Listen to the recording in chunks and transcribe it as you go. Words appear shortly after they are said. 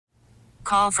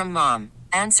call from mom.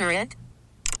 Answer it.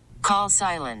 Call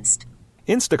silenced.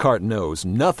 Instacart knows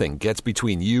nothing gets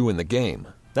between you and the game.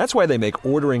 That's why they make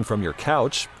ordering from your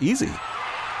couch easy.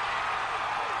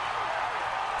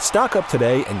 Stock up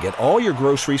today and get all your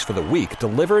groceries for the week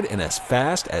delivered in as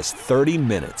fast as 30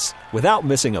 minutes without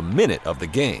missing a minute of the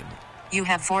game. You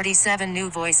have 47 new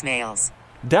voicemails.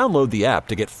 Download the app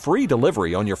to get free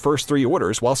delivery on your first 3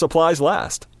 orders while supplies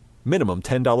last. Minimum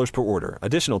 $10 per order.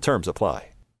 Additional terms apply.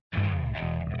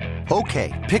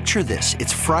 Okay, picture this.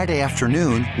 It's Friday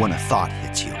afternoon when a thought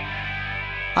hits you.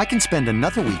 I can spend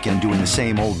another weekend doing the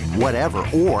same old whatever,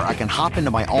 or I can hop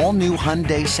into my all-new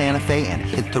Hyundai Santa Fe and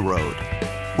hit the road.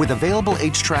 With available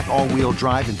H-Track all-wheel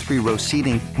drive and 3-row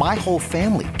seating, my whole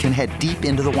family can head deep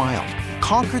into the wild.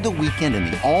 Conquer the weekend in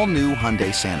the all-new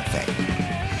Hyundai Santa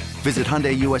Fe. Visit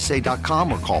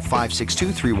HyundaiUSA.com or call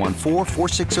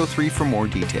 562-314-4603 for more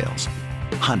details.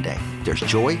 Hyundai, there's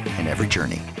joy in every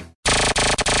journey.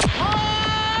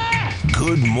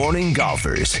 Good morning,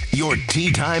 golfers. Your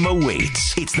tee time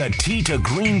awaits. It's the Tee to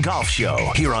Green Golf Show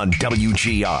here on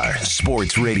WGR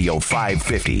Sports Radio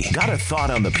 550. Got a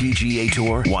thought on the PGA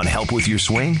Tour? Want help with your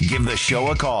swing? Give the show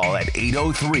a call at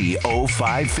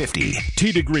 803-0550.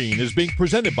 Tee to Green is being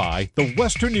presented by the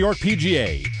Western New York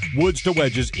PGA. Woods to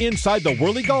wedges inside the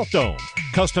Whirly Golf Dome.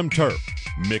 Custom turf.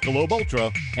 Michelob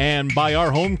Ultra. And by our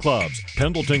home clubs,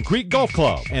 Pendleton Creek Golf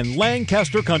Club and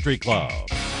Lancaster Country Club.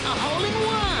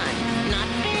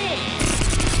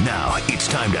 Now it's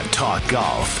time to talk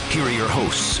golf. Here are your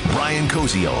hosts, Brian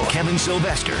Koziol, Kevin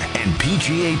Sylvester, and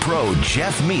PGA Pro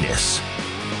Jeff Meadis.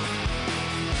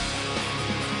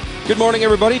 Good morning,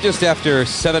 everybody. Just after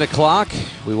 7 o'clock,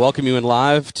 we welcome you in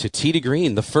live to Tee to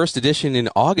Green, the first edition in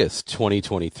August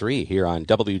 2023 here on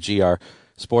WGR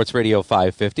Sports Radio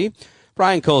 550.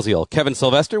 Brian Koziol, Kevin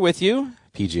Sylvester with you.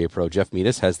 PGA Pro Jeff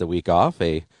Meadis has the week off,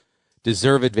 a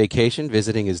deserved vacation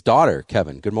visiting his daughter.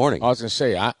 Kevin, good morning. I was going to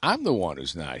say, I'm the one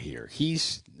who's not here.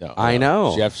 I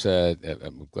know. Jeff's,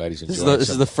 I'm glad he's enjoying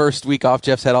This is the first week off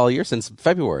Jeff's had all year since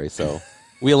February, so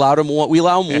we allow him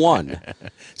one.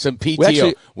 Some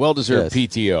PTO, well-deserved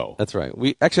yes, PTO. That's right.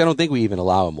 I don't think we even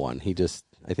allow him one. I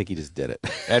think he just did it.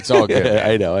 That's all good.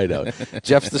 I know.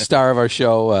 Jeff's the star of our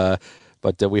show,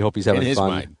 but we hope he's having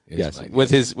fun. With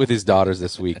his daughters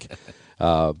this week.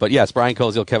 But yes, Brian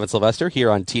Koziol, Kevin Sylvester here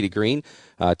on Tee to Green.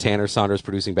 Tanner Saunders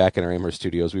producing back in our Amherst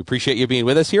studios. We appreciate you being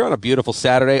with us here on a beautiful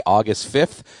Saturday, August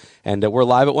 5th. And we're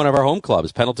live at one of our home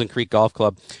clubs, Pendleton Creek Golf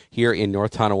Club here in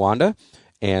North Tonawanda.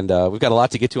 And we've got a lot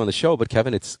to get to on the show, but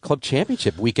Kevin, it's club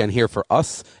championship weekend here for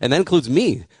us, and that includes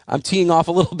me. I'm teeing off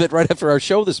a little bit right after our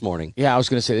show this morning. Yeah, I was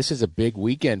going to say, this is a big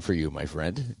weekend for you, my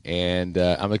friend, and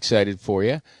I'm excited for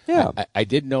you. Yeah. I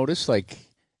did notice,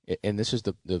 and this is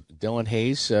the Dylan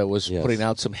Hayes was putting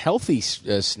out some healthy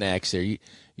snacks there. You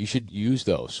should use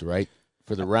those, right,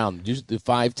 for the round. Use the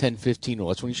 5, 10, 15 hole.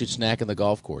 That's when you should snack in the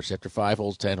golf course, after 5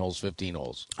 holes, 10 holes, 15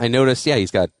 holes. I noticed, he's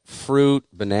got fruit,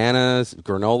 bananas,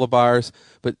 granola bars,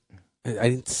 but I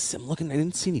didn't see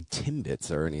any Timbits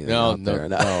or anything out there.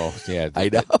 No, yeah. I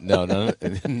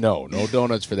know. No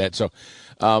donuts for that. So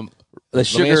the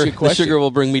sugar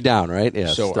will bring me down, right? Yeah.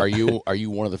 So are you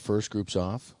one of the first groups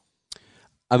off?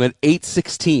 I'm at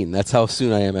 8:16. That's how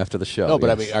soon I am after the show. No, but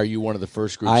I mean, are you one of the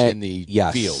first groups in the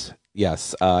field?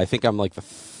 Yes. I think I'm like the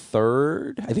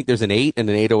third. I think there's an 8 and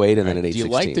an 808 and then an 8:16. Do you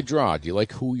like the draw? Do you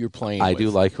like who you're playing with? I do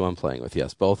like who I'm playing with,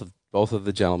 yes. Both of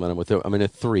the gentlemen. I'm in a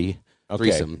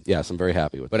threesome. Yes, I'm very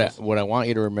happy with this. But what I want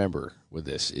you to remember with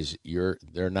this is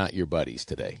they're not your buddies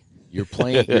today. You're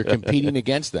competing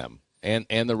against them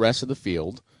and the rest of the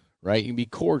field, right? You can be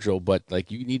cordial, but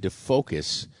you need to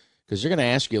focus, because they're going to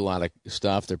ask you a lot of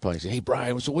stuff. They're probably saying, "Hey,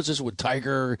 Brian, so what's this with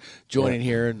Tiger joining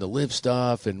here and the live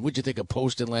stuff? And what'd you think of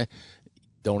posting?"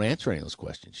 Don't answer any of those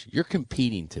questions. You're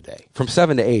competing today. From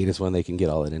 7 to 8 is when they can get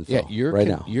all that info. Yeah,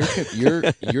 now.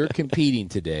 You're competing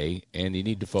today, and you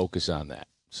need to focus on that.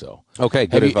 So okay,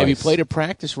 good advice. Have you played a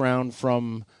practice round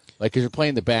from? Because you're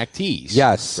playing the back tees.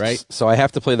 Yes. Right? So I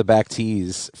have to play the back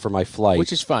tees for my flight.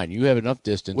 Which is fine. You have enough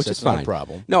distance. Which That's is fine. Not a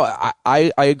problem. No,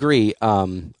 I agree.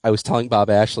 I was telling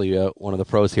Bob Ashley, one of the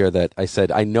pros here, that I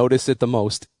said I notice it the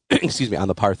most, excuse me, on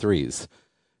the par threes.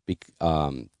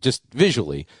 Just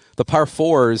visually. The par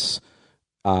fours,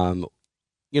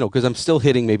 because I'm still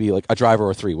hitting maybe like a driver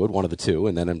or a 3-wood, one of the two,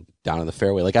 and then I'm down in the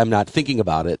fairway. I'm not thinking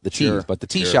about it, the tees, but the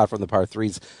tee shot from the par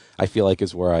threes, I feel like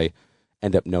is where I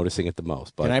end up noticing it the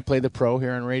most. But can I play the pro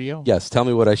here on radio? Yes. Tell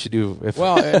me what I should do.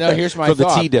 Here's my for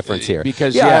thought. The tee difference here.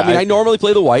 Because I normally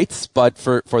play the whites, but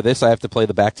for this I have to play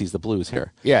the back tees, the blues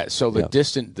here. Yeah. So the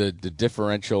the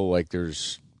differential,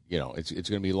 there's it's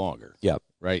going to be longer. Yep.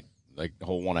 Right. Like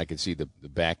hole one, I can see the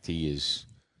back tee is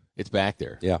It's back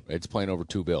there. Yeah. It's playing over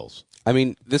 2 bills. I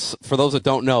mean, this, for those that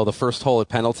don't know, the first hole at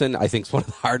Pendleton, I think, is one of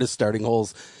the hardest starting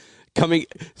holes coming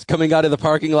out of the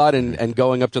parking lot and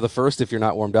going up to the first if you're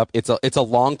not warmed up. It's a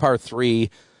long par 3,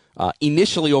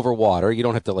 initially over water. You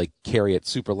don't have to like carry it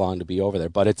super long to be over there,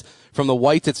 but it's from the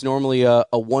whites. It's normally a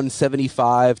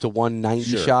 175 to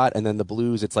 190 shot, and then the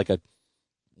blues, it's like a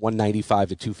 195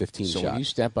 to 215 shot. So when you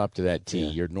step up to that tee,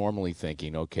 you're normally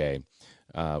thinking, okay,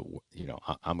 I'm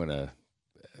gonna.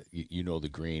 You know the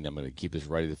green. I'm going to keep this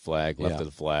right of the flag, left of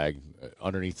the flag,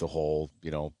 underneath the hole.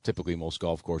 Typically most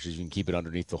golf courses, you can keep it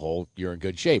underneath the hole. You're in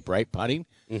good shape, right, putting?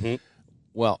 Mm-hmm.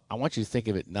 Well, I want you to think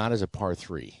of it not as a par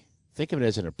 3. Think of it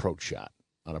as an approach shot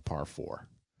on a par 4.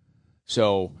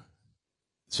 So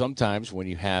sometimes when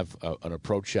you have an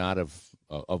approach shot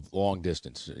of long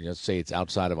distance, let's say it's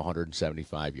outside of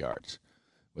 175 yards.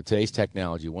 With today's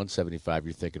technology, 175,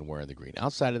 you're thinking where in the green.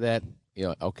 Outside of that,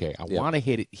 okay, I want to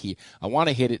hit it here. I want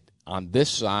to hit it on this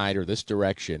side or this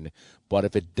direction, but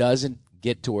if it doesn't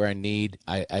get to where I need,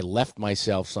 I left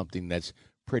myself something that's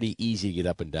pretty easy to get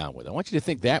up and down with. I want you to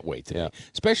think that way today,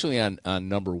 especially on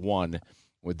number 1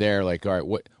 with there, like, all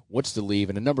right, what's the leave?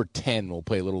 And a number 10 will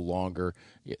play a little longer.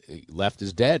 Left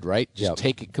is dead, right? Just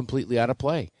take it completely out of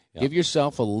play. Give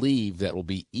yourself a leave that will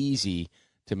be easy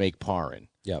to make par in.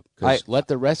 Yep. Because let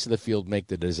the rest of the field make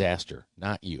the disaster,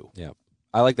 not you. Yep.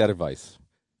 I like that advice.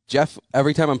 Jeff,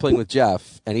 every time I'm playing with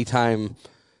Jeff, anytime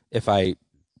if I,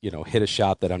 hit a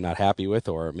shot that I'm not happy with,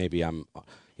 or maybe I'm,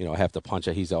 I have to punch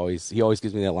it, he always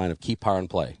gives me that line of keep par and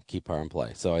play.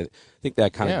 So I think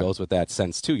that kind of goes with that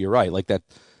sense too. You're right. Like that,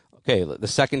 okay, the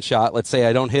second shot, let's say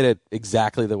I don't hit it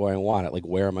exactly the way I want it. Like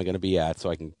where am I going to be at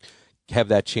so I can have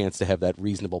that chance to have that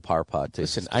reasonable par putt.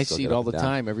 Listen, I see it all the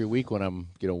time every week when I'm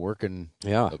working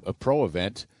a pro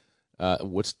event.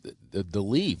 What's the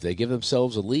leave? They give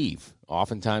themselves a leave.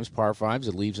 Oftentimes par 5s,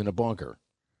 it leaves in a bunker,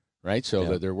 right?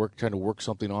 So they're trying to work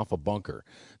something off a bunker.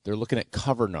 They're looking at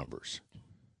cover numbers,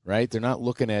 right? They're not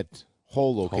looking at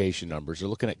hole location numbers. They're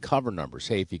looking at cover numbers.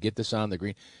 Hey, if you get this on the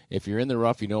green, if you're in the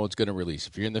rough, it's going to release.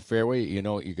 If you're in the fairway, you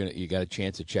got a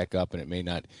chance to check up, and it may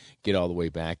not get all the way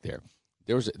back there.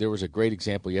 There was a great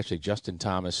example yesterday. Justin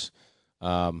Thomas,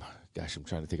 I'm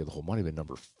trying to think of the hole. Might have been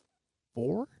number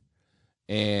 4,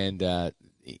 and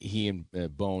he and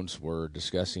Bones were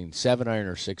discussing 7-iron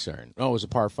or 6-iron. Oh, it was a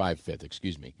par 5 fifth.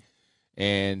 Excuse me.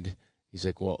 And he's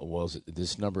like, well, is it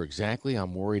this number exactly?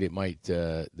 I'm worried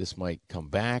this might come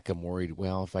back. I'm worried.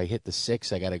 Well, if I hit the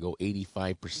 6, I got to go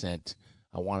 85%.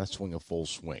 I want to swing a full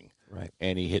swing. Right.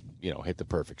 And he hit the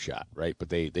perfect shot. Right. But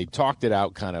they talked it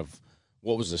out kind of.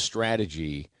 What was the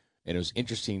strategy, and it was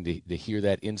interesting to hear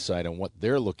that insight on what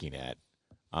they're looking at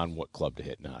on what club to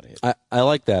hit and how to hit. I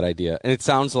like that idea. And it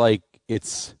sounds like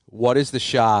it's what is the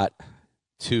shot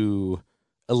to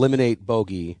eliminate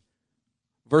bogey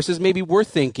versus maybe we're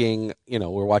thinking,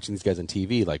 we're watching these guys on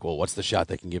TV like, well, what's the shot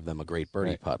that can give them a great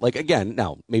birdie putt? Like, again,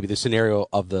 now maybe the scenario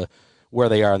of where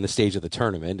they are on the stage of the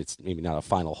tournament, it's maybe not a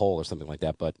final hole or something like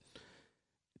that, but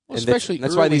especially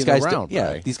that's why these guys round,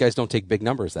 these guys don't take big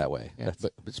numbers that way. Yeah,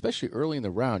 but especially early in the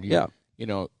round, you're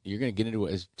going to get into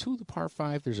it as 2 the par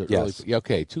 5. There's a early,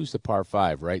 2's the par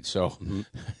 5, right? So,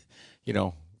 if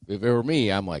it were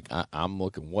me, I'm like, I'm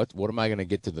looking. What am I going to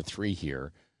get to the 3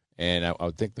 here? And I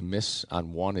would think the miss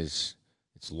on 1 it's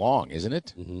long, isn't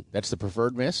it? Mm-hmm. That's the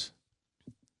preferred miss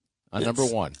on number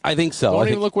 1. I think so. Don't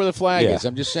even look where the flag is.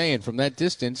 I'm just saying from that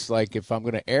distance. Like if I'm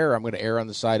going to err, I'm going to err on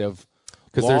the side of.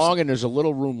 Long, and there's a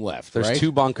little room left. There's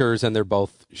 2 bunkers, and they're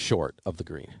both short of the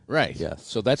green. Right. Yes.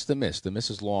 So that's the miss. The miss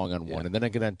is long on 1. And then I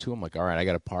get on 2. I'm like, all right, I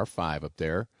got a par 5 up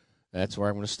there. That's where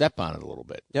I'm going to step on it a little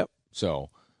bit. Yep. So,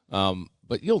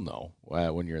 but you'll know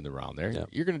when you're in the round there. Yep.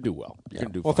 You're going to do well. You're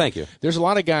going to do well, fine. Thank you. There's a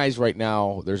lot of guys right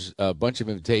now. There's a bunch of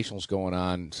invitationals going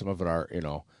on. Some of it are,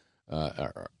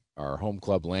 our home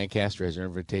club, Lancaster, has their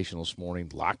invitational this morning.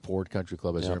 Lockport Country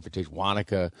Club has their invitation.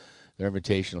 Wanaka, their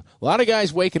invitational. A lot of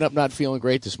guys waking up not feeling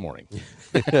great this morning.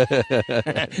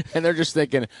 And they're just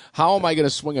thinking, how am I going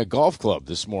to swing a golf club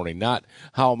this morning? Not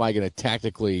how am I going to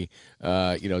tactically,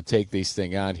 take this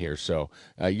thing on here. So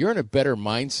you're in a better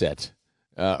mindset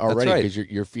already because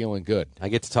you're feeling good. I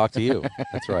get to talk to you.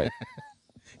 That's right.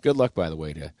 Good luck, by the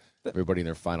way, to everybody in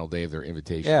their final day of their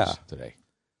invitations today.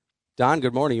 Don,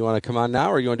 good morning. You want to come on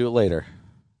now or you want to do it later?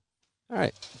 All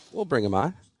right. We'll bring him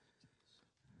on.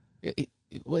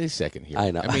 Wait a second here. I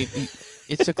know. I mean,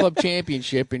 it's a club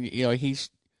championship, and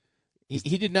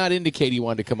he did not indicate he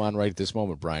wanted to come on right at this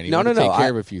moment, Brian. He wanted to take care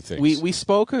of a few things. We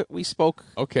spoke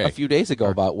a few days ago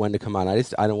about when to come on. I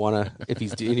don't want to if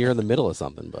he's in here in the middle of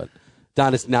something. But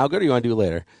Don, it's now good, or you want to do it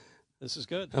later? This is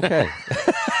good. Okay.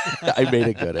 I made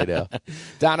it good. I know.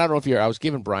 Don, I don't know if I was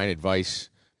giving Brian advice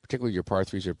particularly your par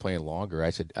threes are playing longer. I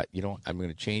said, I'm going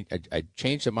to change. I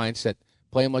changed the mindset.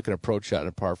 Play them like an approach shot in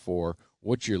a par 4.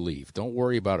 What's your leave? Don't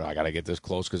worry about it. I got to get this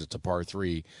close because it's a par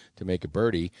 3 to make a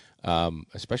birdie.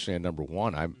 Especially on number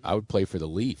 1, I would play for the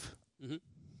leave. Mm-hmm.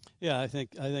 Yeah, I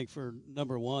think for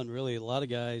number 1, really, a lot of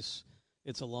guys,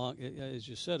 it's a long, as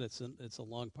you said, it's a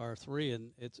long par 3,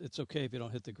 and it's okay if you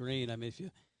don't hit the green. I mean,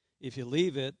 if you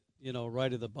leave it,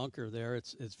 right of the bunker there,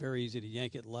 it's very easy to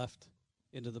yank it left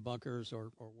into the bunkers or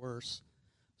worse.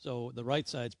 So the right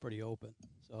side's pretty open.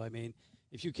 So I mean,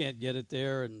 if you can't get it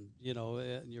there, and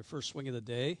in your first swing of the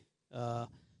day,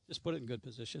 just put it in good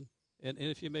position. And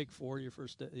if you make 4 your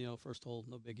first hole,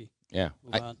 no biggie. Yeah.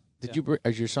 Move on.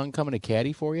 Is your son coming to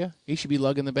caddy for you? He should be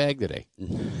lugging the bag today.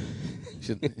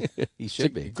 He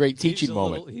should be. Great teaching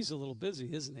moment. He's a little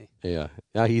busy, isn't he? Yeah.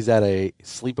 Now he's at a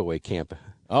sleepaway camp.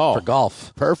 Oh, for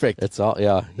golf. Perfect. It's all,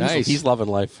 yeah. Nice. He's loving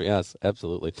life. Yes,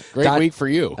 absolutely. Great week for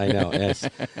you. I know, yes.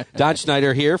 Don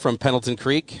Schneider here from Pendleton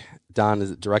Creek. Don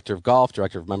is Director of Golf,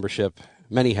 Director of Membership,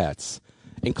 many hats,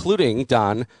 including,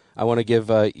 Don, I want to give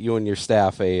you and your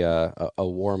staff a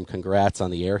warm congrats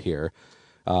on the air here.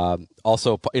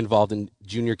 Also involved in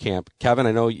junior camp. Kevin,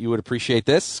 I know you would appreciate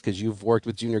this because you've worked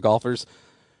with junior golfers.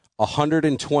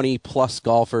 120-plus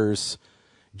golfers,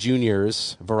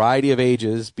 juniors, variety of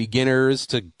ages, beginners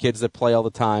to kids that play all the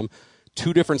time.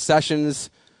 2 different sessions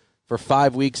for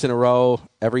 5 weeks in a row,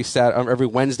 every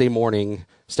Wednesday morning,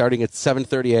 starting at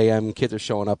 7:30 a.m. Kids are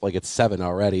showing up like it's 7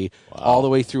 already, all the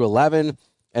way through 11.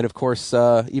 And, of course,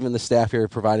 even the staff here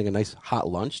providing a nice hot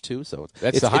lunch, too. So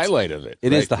that's the highlight of it.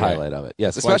 It is the highlight of it,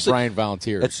 yes. That's especially why Brian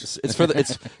volunteers.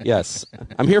 Yes.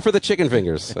 I'm here for the chicken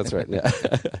fingers. That's right. Yeah.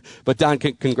 But, Don,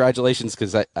 congratulations,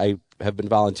 because I have been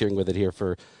volunteering with it here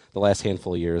for the last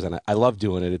handful of years, and I love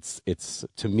doing it. It's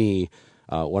to me,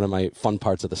 one of my fun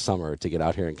parts of the summer to get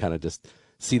out here and kind of just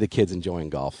see the kids enjoying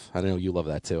golf. I know you love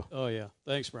that, too. Oh, yeah.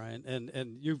 Thanks, Brian.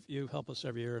 And you help us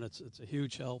every year, and it's a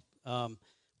huge help.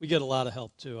 We get a lot of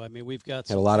help, too. I mean, we've got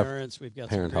some parents, we've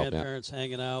got some grandparents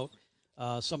hanging out.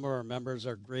 Some of our members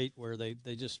are great where they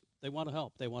want to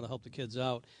help. They want to help the kids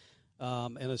out.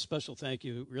 And a special thank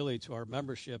you, really, to our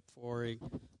membership for,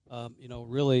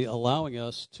 really allowing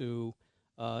us to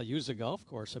use the golf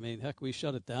course. I mean, heck, we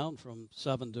shut it down from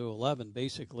 7 to 11,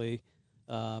 basically,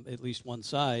 at least one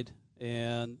side.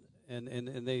 And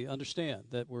they understand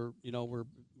that we're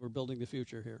building the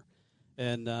future here.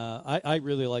 And I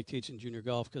really like teaching junior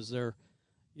golf because they're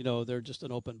just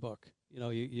an open book.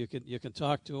 You can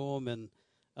talk to them and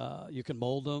you can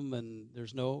mold them, and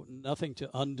there's nothing to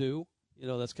undo.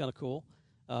 That's kind of cool.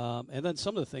 And then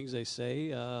some of the things they say,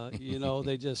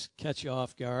 they just catch you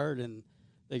off guard, and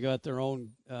they got their own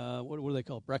what do they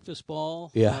call it? Breakfast ball?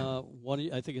 Yeah.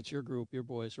 I think it's your group, your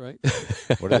boys, right?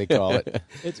 What do they call it?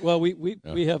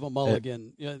 We have a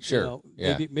mulligan. Sure.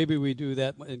 Maybe we do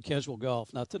that in casual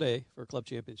golf. Not today for a club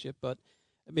championship, but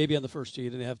maybe on the first tee,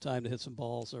 they have time to hit some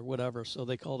balls or whatever. So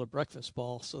they call it a breakfast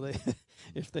ball. So they,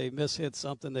 if they hit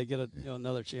something, they get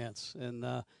another chance. And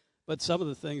but some of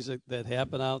the things that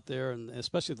happen out there, and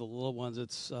especially the little ones,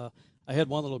 it's I had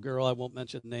one little girl. I won't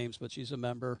mention names, but she's a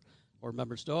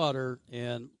member's daughter.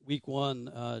 And week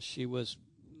 1, she was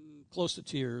close to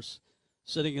tears,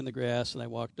 sitting in the grass, and I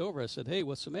walked over. I said, "Hey,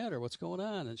 what's the matter? What's going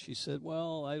on?" And she said,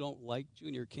 "Well, I don't like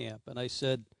junior camp." And I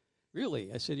said,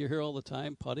 "Really?" I said, "You're here all the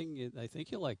time putting. I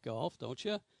think you like golf, don't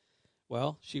you?"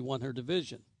 Well, she won her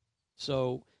division.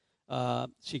 So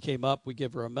she came up. We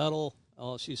give her a medal.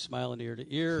 Oh, she's smiling ear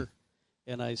to ear.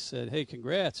 And I said, "Hey,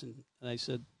 congrats." And I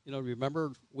said,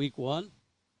 "Remember week 1?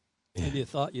 And you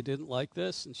thought you didn't like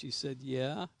this?" And she said,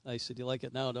 "Yeah." I said, "You like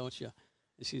it now, don't you?"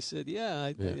 And she said,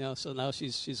 "Yeah." So now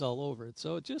she's all over it.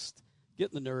 So just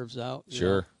getting the nerves out.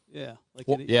 Sure. Yeah.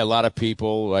 A lot of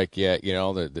people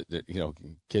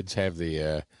kids have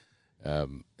the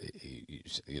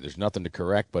there's nothing to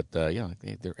correct, but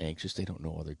they're anxious. They don't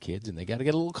know other kids, and they got to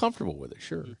get a little comfortable with it.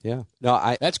 Sure. Yeah.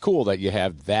 No, that's cool that you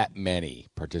have that many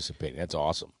participating. That's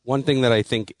awesome. One thing that I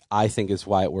think is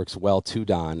why it works well too,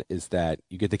 Don, is that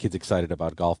you get the kids excited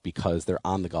about golf because they're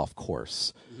on the golf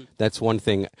course. Mm-hmm. That's one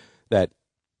thing that,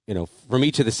 from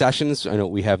each of the sessions, I know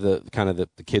we have the kind of the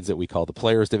kids that we call the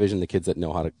players division, the kids that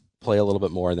know how to play a little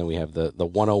bit more, and then we have the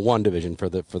 101 division for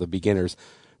the beginners.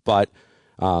 But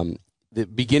the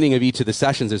beginning of each of the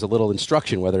sessions, there's a little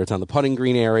instruction, whether it's on the putting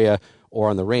green area or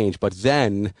on the range, but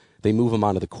then they move them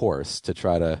onto the course to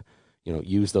try to,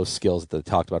 use those skills that they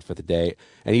talked about for the day.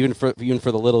 And even for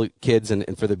the little kids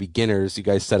and for the beginners, you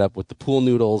guys set up with the pool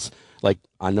noodles. Like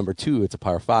on number 2, it's a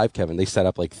par 5, Kevin. They set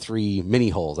up like 3 mini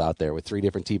holes out there with 3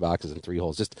 different tee boxes and 3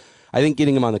 holes. Just, I think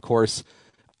getting them on the course,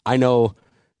 I know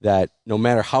that no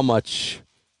matter how much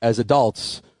as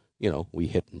adults, we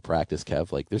hit in practice,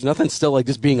 Kev. Like, there's nothing still like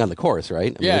just being on the course,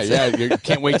 right? You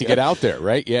can't wait to get out there,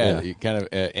 right? Yeah. You're kind of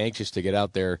anxious to get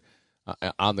out there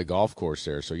on the golf course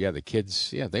there. So, the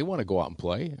kids, they want to go out and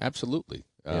play. Absolutely.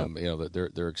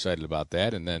 They're excited about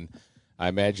that. And then I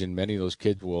imagine many of those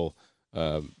kids will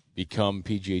become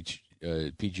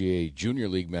PGA Junior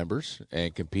League members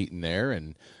and compete in there,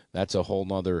 and that's a whole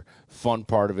nother fun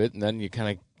part of it. And then you kind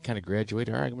of graduate.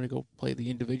 All right, I'm going to go play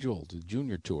the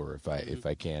junior tour if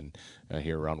I can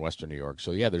here around Western New York.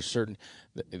 So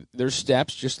there's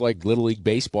steps, just like Little League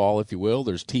baseball, if you will.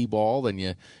 There's T-ball, then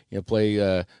you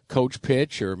play coach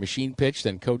pitch or machine pitch,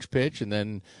 then coach pitch, and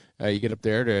then you get up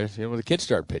there to the kids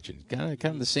start pitching. Kind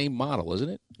of the same model, isn't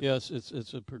it? Yes,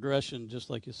 it's a progression, just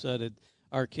like you said.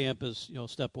 Our camp is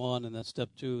step 1, and then step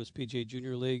 2 is PGA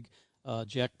Junior League.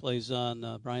 Jack plays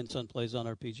on Brian's son plays on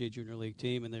our PGA Junior League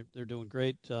team, and they're doing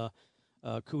great.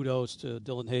 Kudos to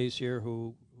Dylan Hayes here,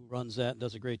 who runs that and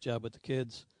does a great job with the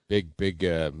kids. Big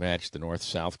match, the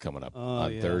North-South coming up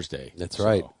on Thursday. That's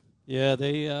right. Yeah,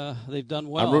 they've done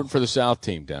well. I'm rooting for the South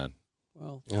team, Don.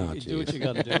 Well, you do what you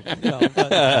got to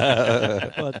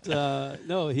do.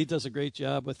 No, he does a great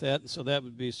job with that, and so that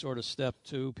would be sort of step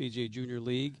 2, PGA Junior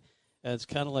League. And it's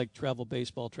kind of like travel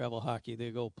baseball, travel hockey.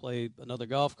 They go play another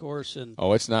golf course, and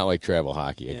it's not like travel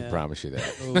hockey. I can promise you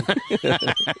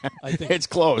that. I think it's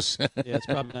close. It's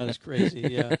probably not as crazy.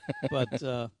 Yeah, but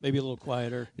maybe a little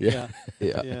quieter. Yeah.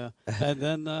 And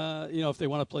then if they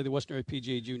want to play the Western Area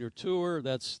PGA Junior Tour,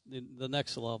 that's the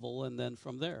next level, and then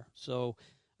from there. So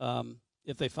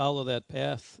if they follow that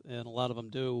path, and a lot of them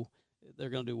do,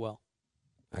 they're going to do well.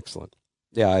 Excellent.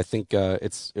 Yeah, I think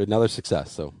it's another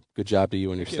success. So good job to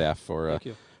you and your staff for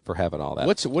having all that.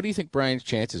 What do you think Brian's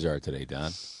chances are today,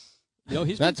 Don?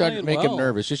 He's not trying to make him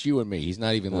nervous. Just you and me. He's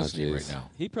not even listening right now.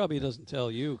 He probably doesn't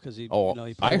tell you because he I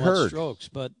probably heard wants strokes,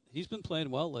 but he's been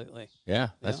playing well lately. Yeah,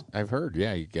 I've heard.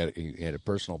 Yeah, he had a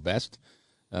personal best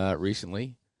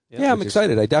recently. Yeah, I'm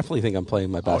excited. I definitely think I'm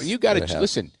playing my best. You got to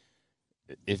listen.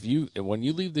 When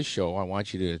you leave the show, I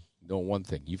want you to know one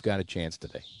thing. You've got a chance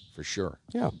today for sure.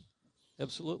 Yeah.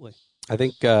 Absolutely. I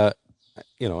think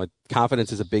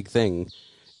confidence is a big thing,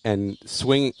 and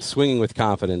swinging with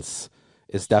confidence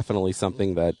is definitely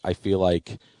something that I feel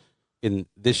like in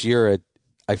this year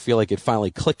I feel like it finally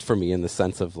clicked for me in the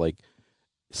sense of like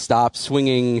stop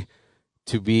swinging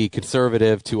to be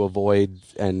conservative to avoid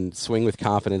and swing with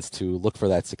confidence to look for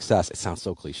that success. It sounds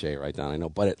so cliche right now, I know,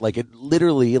 but it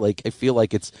literally I feel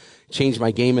like it's changed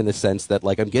my game in the sense that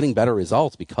I'm getting better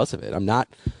results because of it.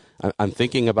 I'm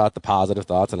thinking about the positive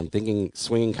thoughts, and I'm thinking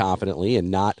swinging confidently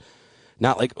and not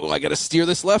like, I got to steer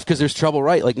this left because there's trouble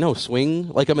right. No, swing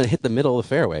like I'm going to hit the middle of the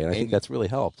fairway, and I think that's really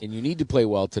helped. And you need to play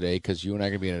well today because you and I are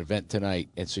going to be at an event tonight,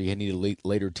 and so you need a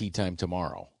later tee time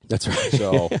tomorrow. That's right.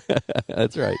 So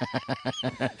that's right.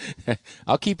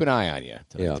 I'll keep an eye on you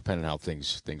tonight, depending on how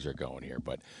things are going here.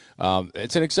 But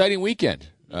it's an exciting weekend,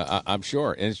 I'm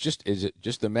sure. And is it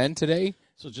just the men today?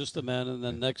 So just the men, and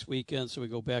then next weekend, so we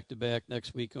go back-to-back.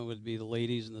 Next weekend would be the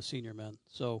ladies and the senior men.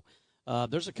 So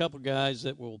there's a couple guys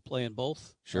that will play in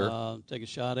both. Sure. Take a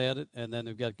shot at it. And then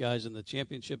we've got guys in the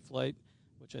championship flight,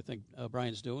 which I think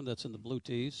Brian's doing. That's in the blue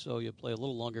tees. So you play a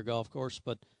little longer golf course,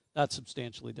 but not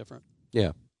substantially different.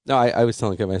 Yeah. No, I was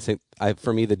telling Kevin, I think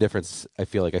for me the difference, I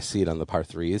feel like I see it on the par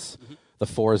threes. Mm-hmm. The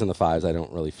 4s and the 5s, I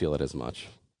don't really feel it as much.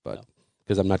 But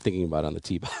because I'm not thinking about it on the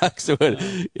tee box.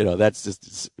 That's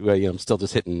just, I'm still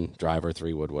just hitting driver,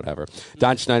 3-wood, whatever.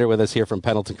 Don Schneider with us here from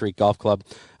Pendleton Creek Golf Club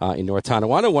in North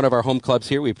Tonawanda, one of our home clubs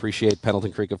here. We appreciate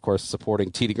Pendleton Creek, of course,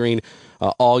 supporting Tee to Green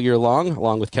all year long,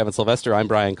 along with Kevin Sylvester. I'm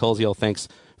Brian Coleshiel. Thanks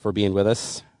for being with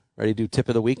us. Ready to do tip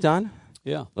of the week, Don?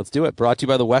 Yeah. Let's do it. Brought to you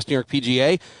by the Western New York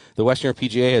PGA. The Western New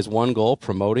York PGA has one goal,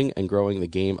 promoting and growing the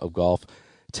game of golf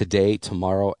today,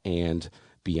 tomorrow, and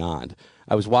beyond.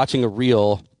 I was watching a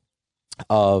reel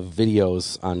of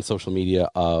videos on social media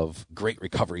of great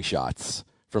recovery shots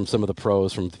from some of the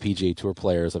pros, from the PGA Tour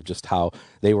players, of just how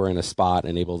they were in a spot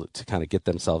and able to kind of get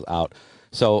themselves out.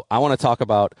 So I want to talk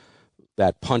about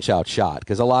that punch-out shot,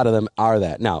 because a lot of them are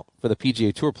that. Now, for the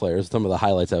PGA Tour players, some of the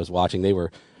highlights I was watching, they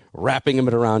were wrapping them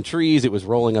around trees. It was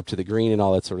rolling up to the green and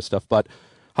all that sort of stuff. But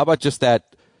how about just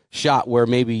that shot where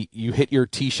maybe you hit your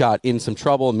tee shot in some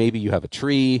trouble, maybe you have a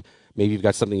tree, maybe you've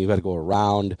got something you've got to go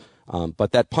around,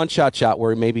 but that punch-out shot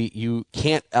where maybe you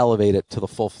can't elevate it to the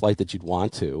full flight that you'd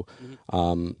want to.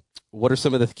 What are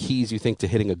some of the keys you think to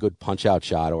hitting a good punch-out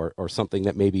shot, or something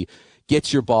that maybe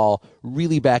gets your ball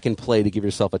really back in play to give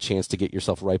yourself a chance to get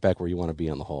yourself right back where you want to be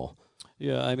on the hole?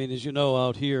 Yeah, I mean, as you know,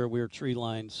 out here we're tree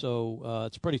lined, so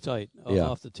it's pretty tight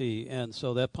off the tee, and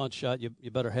so that punch shot,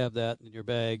 you better have that in your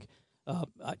bag.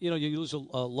 You use a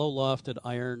low lofted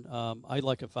iron. I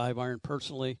like a 5-iron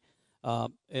personally.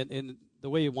 And the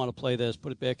way you want to play this,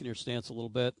 put it back in your stance a little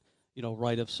bit,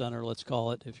 right of center, let's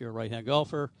call it, if you're a right-hand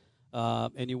golfer.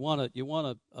 And you want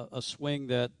a swing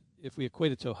that, if we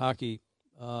equate it to hockey,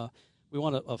 we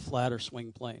want a flatter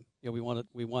swing plane. We want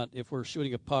if we're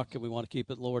shooting a puck and we want to keep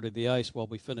it lower to the ice, well,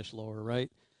 we finish lower,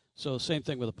 right? So same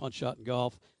thing with a punch shot in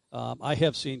golf. I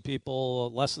have seen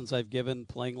people, lessons I've given,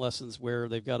 playing lessons where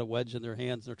they've got a wedge in their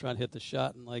hands and they're trying to hit the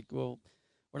shot, and well,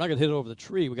 we're not going to hit it over the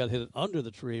tree. We got to hit it under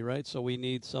the tree, right? So we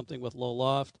need something with low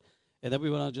loft, and then we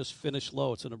want to just finish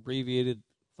low. It's an abbreviated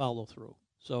follow through.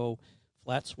 So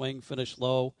flat swing, finish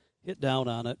low, hit down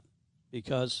on it,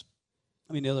 because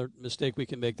the other mistake we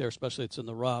can make there, especially it's in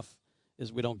the rough,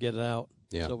 is we don't get it out.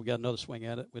 Yeah. So we got another swing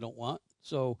at it we don't want.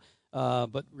 So,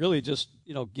 but really just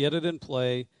get it in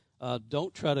play.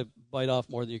 Don't try to bite off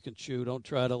more than you can chew. Don't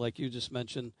try to, like you just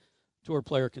mentioned, tour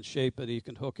player can shape it, he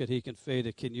can hook it, he can fade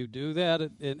it. Can you do that?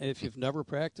 And if you've never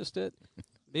practiced it,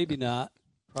 maybe not.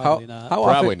 Probably not.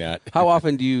 Probably not. How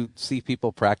often do you see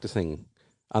people practicing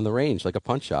on the range, like a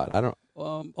punch shot? I don't.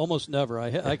 Almost never.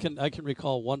 I can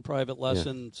recall one private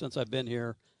lesson since I've been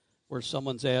here where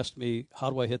someone's asked me, how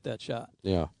do I hit that shot?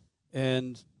 Yeah.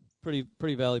 And pretty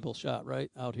valuable shot right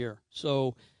out here.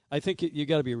 So I think you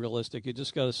got to be realistic. You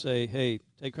just got to say, hey,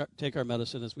 take our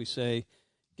medicine, as we say,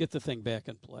 get the thing back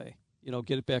in play.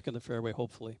 Get it back in the fairway,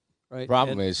 hopefully. Right.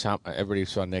 Problem is, everybody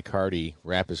saw Nick Hardy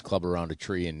wrap his club around a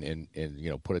tree and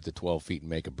put it to 12 feet and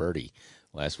make a birdie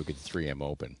last week at the 3M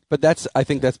Open. But I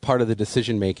think that's part of the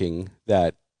decision making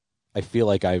that I feel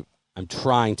like I'm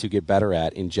trying to get better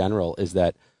at in general, is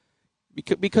that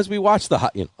because we watch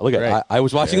I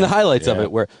was watching the highlights of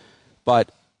it but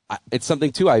it's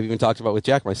something too I've even talked about with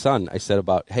Jack, my son. I said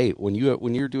about, hey, when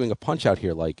you're doing a punch out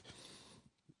here, like,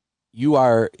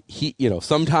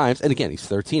 sometimes, and again, he's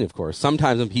 13, of course.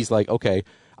 Sometimes he's like, okay,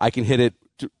 I can hit it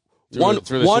through this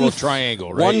little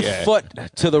triangle, right? 1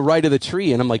 foot to the right of the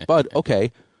tree. And I'm like, bud,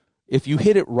 okay, if you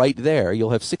hit it right there, you'll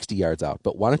have 60 yards out.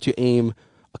 But why don't you aim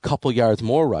a couple yards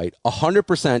more right,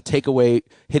 100% take away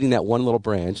hitting that one little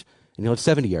branch, and you'll have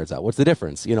 70 yards out. What's the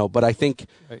difference? But I think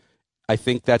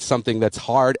that's something that's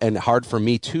hard for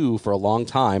me too for a long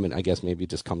time. And I guess maybe it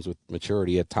just comes with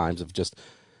maturity at times of just,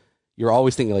 you're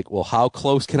always thinking like, well, how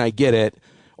close can I get it?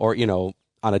 Or,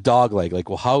 on a dog leg, like,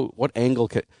 well, what angle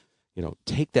can,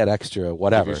 take that extra,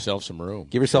 whatever. Give yourself some room.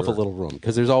 Give yourself a little room.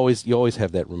 Because you always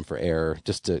have that room for error,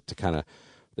 just to kind of,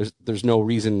 there's no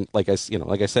reason, like I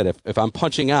said, if I'm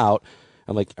punching out,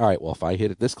 I'm like, all right, well, if I hit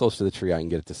it this close to the tree, I can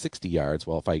get it to 60 yards.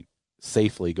 Well, if I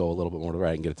safely go a little bit more to the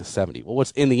right, I can get it to 70. Well,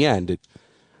 what's in the end,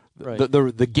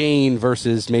 the gain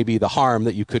versus maybe the harm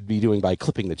that you could be doing by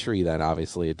clipping the tree, then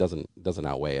obviously it doesn't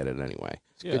outweigh it in any way.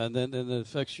 Yeah, and then it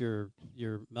affects your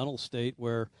mental state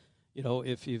where,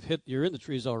 if you're in the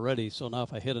trees already, so now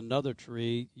if I hit another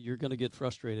tree, you're going to get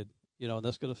frustrated, and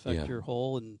that's going to affect your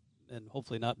hole and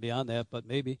hopefully not beyond that, but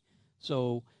maybe.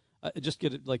 So just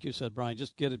get it, like you said, Brian,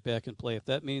 just get it back in play. If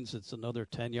that means it's another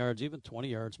 10 yards, even 20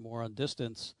 yards more on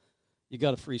distance, you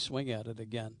got a free swing at it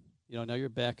again. Now you're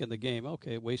back in the game.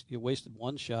 Okay, you wasted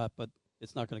one shot, but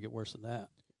it's not going to get worse than that.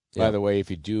 By the way, if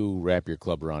you do wrap your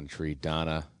club around a tree,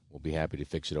 Donna will be happy to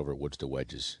fix it over at Woods to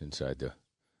Wedges inside the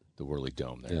Whirly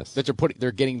Dome there. Yes.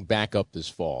 They're getting back up this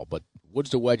fall, but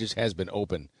Woods to Wedges has been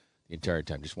open the entire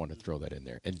time. Just wanted to throw that in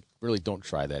there. And really don't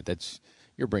try that.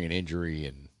 You're bringing injury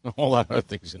and a whole lot of other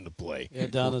things into play. Yeah,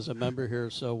 Donna's a member here,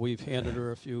 so we've handed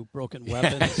her a few broken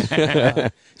weapons.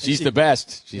 She's the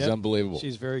best. She's unbelievable.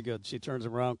 She's very good. She turns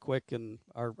them around quick, and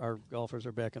our golfers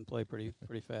are back in play pretty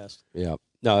fast. Yeah.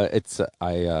 No, it's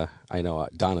I know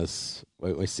Donna's.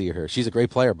 We see her. She's a great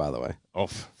player, by the way. Oh,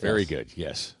 very good.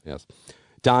 Yes.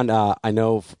 Don, I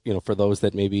know for those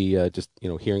that maybe just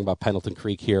hearing about Pendleton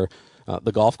Creek here,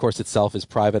 the golf course itself is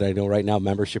private. I know right now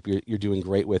membership you're doing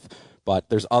great with, but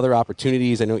there's other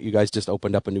opportunities. I know you guys just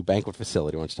opened up a new banquet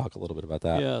facility. Why don't you talk a little bit about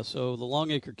that? Yeah. So the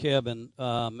Longacre Cabin,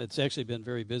 it's actually been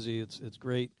very busy. It's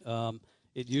great.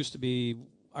 It used to be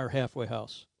our halfway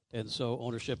house, and so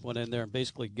ownership went in there and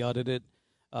basically gutted it.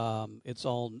 It's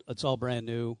all brand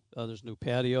new. There's new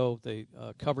patio. They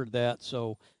covered that,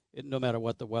 so no matter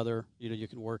what the weather, you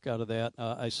can work out of that.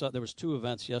 I saw there was 2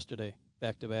 events yesterday,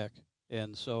 back to back,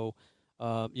 and so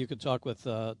you could talk with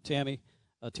Tammy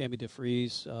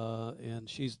DeFries, and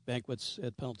she's banquets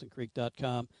at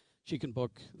PendletonCreek.com. She can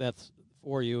book that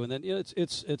for you, and then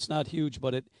it's not huge,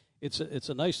 but it's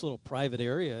a nice little private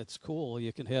area. It's cool.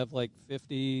 You can have like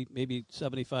 50, maybe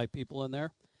 75 people in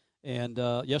there. And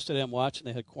yesterday I'm watching,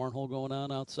 they had cornhole going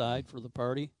on outside for the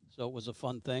party, so it was a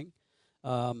fun thing.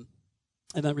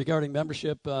 And then regarding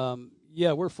membership,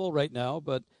 we're full right now,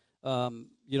 but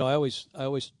I always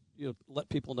let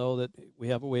people know that we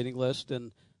have a waiting list,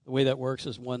 and the way that works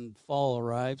is when fall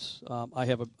arrives, I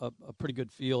have a pretty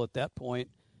good feel at that point.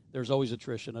 There's always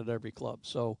attrition at every club,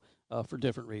 so for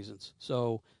different reasons.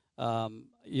 So,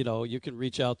 you can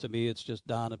reach out to me. It's just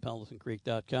Don at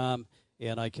PendletonCreek.com,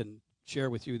 and I can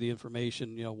share with you the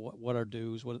information, what are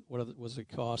dues, what was it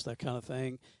cost, that kind of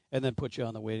thing, and then put you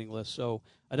on the waiting list. So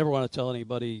I never want to tell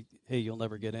anybody, hey, you'll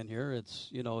never get in here. It's,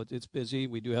 it's busy.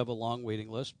 We do have a long waiting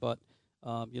list, but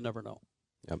you never know.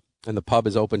 Yep. And the pub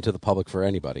is open to the public for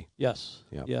anybody. Yes.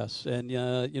 Yep. Yes. And,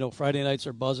 Friday nights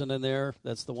are buzzing in there.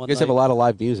 That's the one. You guys have a lot of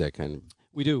live music. And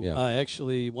we do. Yeah.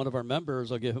 Actually, one of our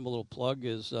members, I'll give him a little plug,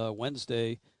 is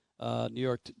Wednesday, New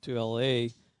York to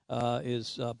L.A.,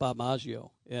 is Bob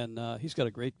Maggio. And he's got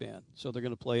a great band. So they're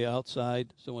going to play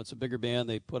outside. So when it's a bigger band,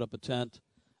 they put up a tent.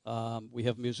 We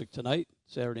have music tonight,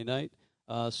 Saturday night.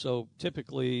 So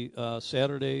typically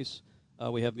Saturdays,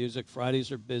 we have music.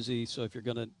 Fridays are busy, so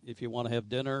if you want to have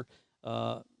dinner,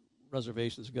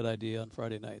 reservation's a good idea on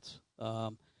Friday nights.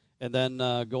 And then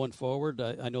going forward,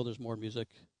 I know there's more music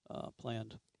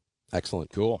planned. Excellent.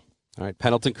 Cool. All right,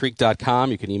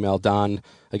 PendletonCreek.com. You can email Don,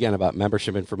 again, about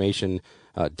membership information,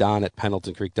 Don at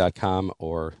PendletonCreek.com,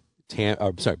 or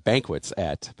banquets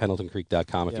at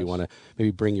PendletonCreek.com if you want to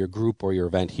maybe bring your group or your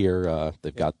event here.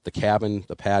 They've got the cabin,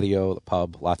 the patio, the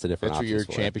pub, lots of different options. That's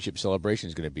where your championship celebration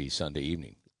is going to be Sunday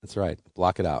evening. That's right.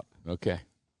 Block it out. Okay.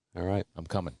 All right. I'm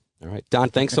coming. All right. Don,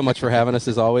 thanks so much for having us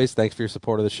as always. Thanks for your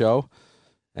support of the show.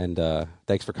 And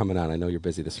thanks for coming on. I know you're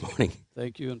busy this morning.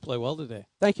 Thank you, and play well today.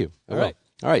 Thank you. All right.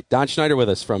 All right. Don Schneider with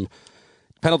us from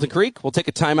Pendleton Creek. We'll take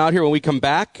a timeout here when we come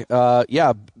back.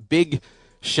 Big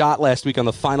shot last week on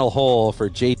the final hole for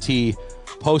JT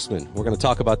Postman. We're going to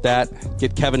talk about that,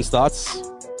 get Kevin's thoughts.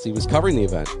 He was covering the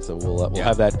event, so we'll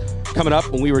have that coming up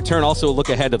when we return. Also, a look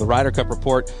ahead to the Ryder Cup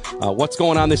report. What's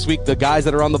going on this week? The guys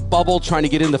that are on the bubble trying to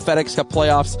get in the FedEx Cup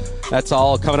playoffs. That's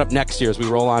all coming up next year as we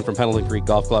roll on from Pendleton Creek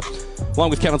Golf Club.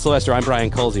 Along with Kevin Sylvester, I'm Brian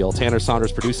Koziel. Tanner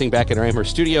Saunders producing back in our Amherst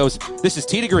studios. This is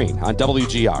Tee to Green on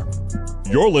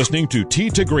WGR. You're listening to Tee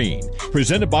to Green,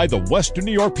 presented by the Western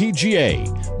New York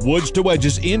PGA, woods to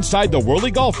wedges inside the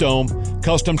Whirly Golf Dome,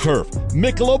 custom turf,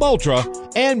 Michelob Ultra,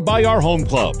 and by our home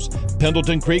clubs,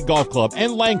 Pendleton Creek Golf Club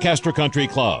and Lancaster Country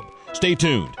Club. Stay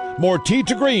tuned. More Tee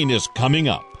to Green is coming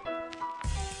up.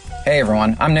 Hey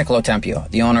everyone, I'm Nick Lotempio,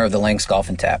 the owner of the Lynx Golf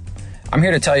and Tap. I'm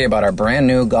here to tell you about our brand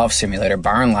new golf simulator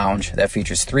bar and lounge that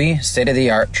features 3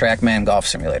 state-of-the-art TrackMan golf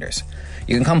simulators.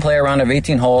 You can come play a round of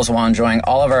 18 holes while enjoying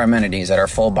all of our amenities at our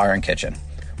full bar and kitchen.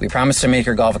 We promise to make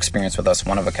your golf experience with us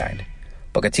one of a kind.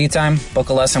 Book a tee time, book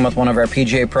a lesson with one of our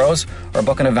PGA pros, or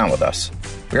book an event with us.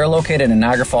 We are located in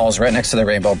Niagara Falls right next to the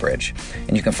Rainbow Bridge,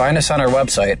 and you can find us on our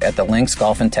website at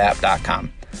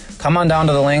thelynxgolfandtap.com. Come on down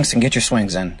to the Lynx and get your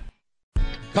swings in.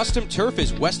 Custom Turf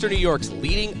is Western New York's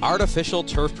leading artificial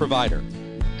turf provider.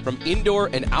 From indoor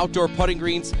and outdoor putting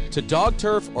greens to dog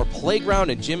turf or playground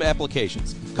and gym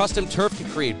applications, Custom Turf can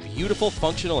create beautiful,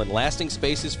 functional, and lasting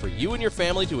spaces for you and your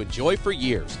family to enjoy for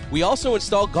years. We also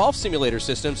install golf simulator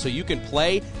systems so you can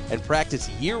play and practice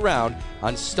year-round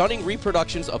on stunning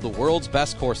reproductions of the world's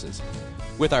best courses.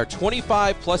 With our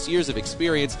 25-plus years of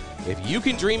experience, if you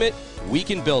can dream it, we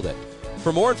can build it.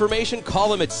 For more information, call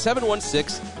them at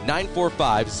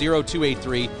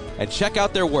 716-945-0283 and check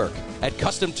out their work at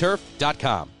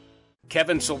CustomTurf.com.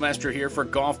 Kevin Sylvester here for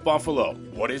Golf Buffalo.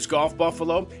 What is Golf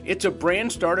Buffalo? It's a brand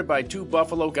started by 2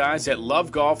 Buffalo guys that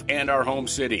love golf and our home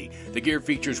city. The gear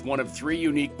features one of 3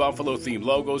 unique Buffalo-themed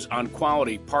logos on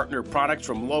quality partner products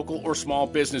from local or small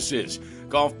businesses.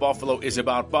 Golf Buffalo is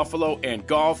about Buffalo and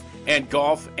golf and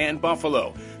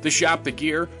Buffalo. To shop the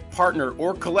gear, partner,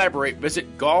 or collaborate,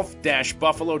 visit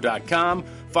golf-buffalo.com.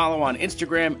 Follow on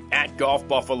Instagram at Golf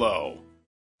Buffalo.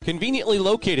 Conveniently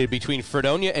located between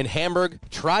Fredonia and Hamburg,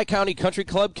 Tri-County Country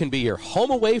Club can be your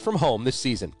home away from home this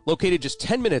season. Located just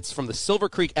 10 minutes from the Silver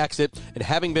Creek exit and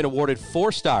having been awarded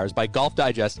 4 stars by Golf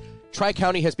Digest,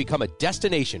 Tri-County has become a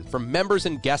destination for members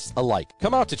and guests alike.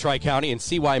 Come out to Tri-County and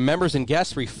see why members and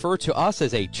guests refer to us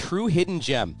as a true hidden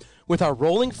gem. With our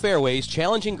rolling fairways,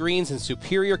 challenging greens, and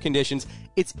superior conditions,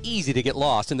 it's easy to get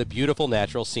lost in the beautiful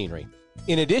natural scenery.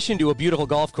 In addition to a beautiful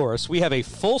golf course, we have a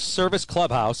full-service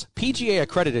clubhouse,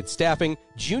 PGA-accredited staffing,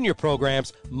 junior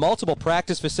programs, multiple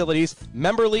practice facilities,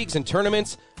 member leagues and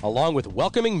tournaments, along with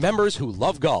welcoming members who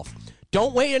love golf.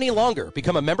 Don't wait any longer.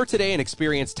 Become a member today and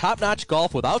experience top-notch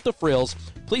golf without the frills.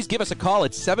 Please give us a call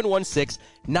at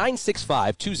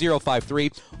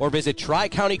 716-965-2053 or visit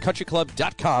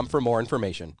TriCountyCountryClub.com for more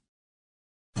information.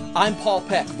 I'm Paul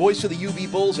Peck, voice of the UB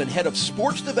Bulls and head of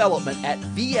sports development at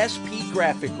VSP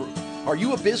Graphic Group. Are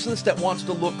you a business that wants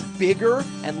to look bigger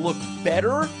and look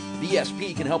better?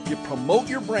 VSP can help you promote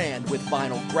your brand with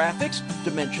vinyl graphics,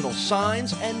 dimensional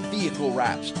signs, and vehicle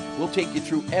wraps. We'll take you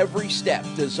through every step: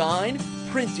 design,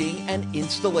 printing, and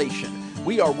installation.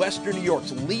 We are Western New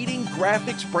York's leading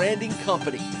graphics branding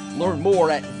company. Learn more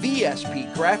at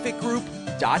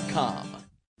vspgraphicgroup.com.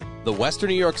 The Western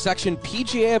New York section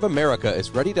PGA of America is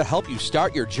ready to help you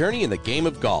start your journey in the game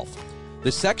of golf.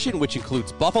 The section, which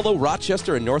includes Buffalo,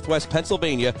 Rochester, and Northwest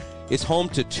Pennsylvania, is home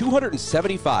to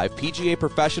 275 PGA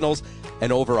professionals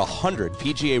and over 100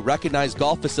 PGA recognized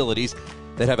golf facilities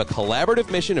that have a collaborative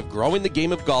mission of growing the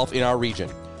game of golf in our region.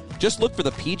 Just look for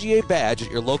the PGA badge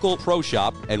at your local pro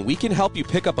shop, and we can help you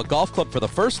pick up a golf club for the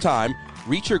first time,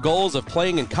 reach your goals of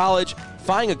playing in college,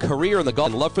 find a career in the golf,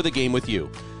 and love for the game with you.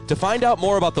 To find out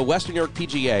more about the Western New York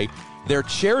PGA, their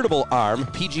charitable arm,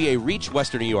 PGA Reach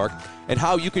Western New York, and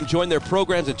how you can join their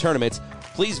programs and tournaments,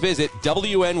 please visit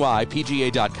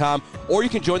WNYPGA.com, or you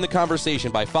can join the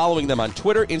conversation by following them on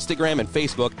Twitter, Instagram, and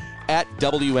Facebook at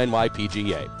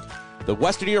WNYPGA. The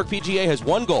Western New York PGA has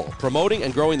one goal: promoting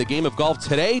and growing the game of golf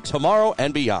today, tomorrow,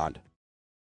 and beyond.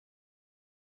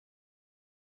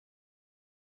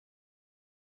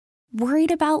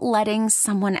 Worried about letting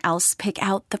someone else pick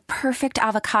out the perfect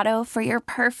avocado for your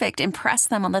perfect impress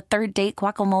them on the third date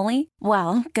guacamole?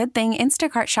 Well, good thing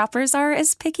Instacart shoppers are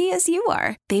as picky as you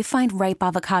are. They find ripe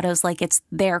avocados like it's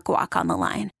their guac on the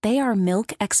line. They are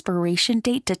milk expiration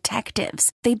date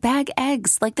detectives. They bag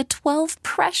eggs like the 12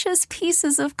 precious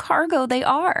pieces of cargo they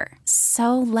are.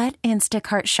 So let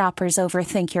Instacart shoppers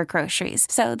overthink your groceries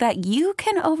so that you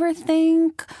can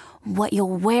overthink what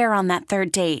you'll wear on that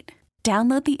third date.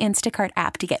 Download the Instacart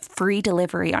app to get free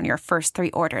delivery on your first 3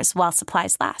 orders while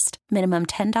supplies last. Minimum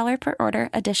 $10 per order.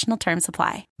 Additional terms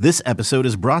apply. This episode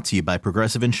is brought to you by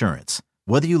Progressive Insurance.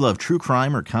 Whether you love true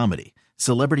crime or comedy,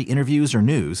 celebrity interviews or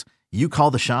news, you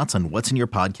call the shots on what's in your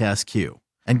podcast queue.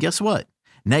 And guess what?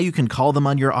 Now you can call them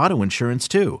on your auto insurance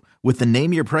too with the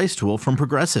Name Your Price tool from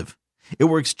Progressive. It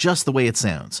works just the way it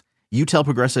sounds. You tell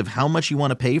Progressive how much you want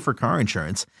to pay for car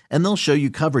insurance, and they'll show you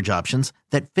coverage options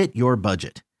that fit your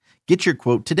budget. Get your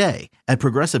quote today at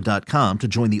Progressive.com to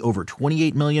join the over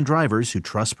 28 million drivers who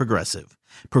trust Progressive.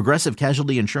 Progressive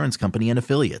Casualty Insurance Company and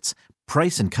Affiliates.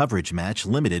 Price and coverage match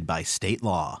limited by state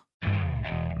law.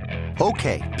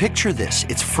 Okay, picture this.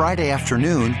 It's Friday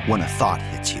afternoon when a thought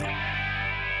hits you.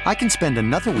 I can spend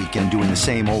another weekend doing the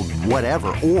same old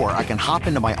whatever, or I can hop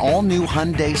into my all-new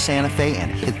Hyundai Santa Fe and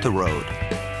hit the road.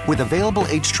 With available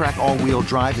H-Track all-wheel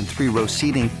drive and 3-row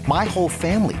seating, my whole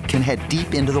family can head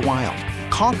deep into the wild.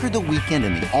 Conquer the weekend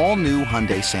in the all-new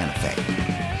Hyundai Santa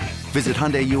Fe. Visit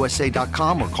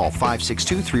HyundaiUSA.com or call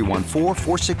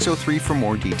 562-314-4603 for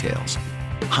more details.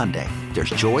 Hyundai, there's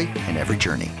joy in every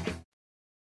journey.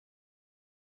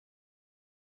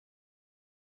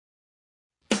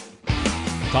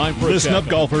 Time for Listen up,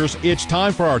 golfers. It's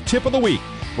time for our tip of the week,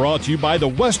 brought to you by the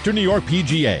Western New York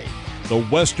PGA. The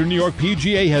Western New York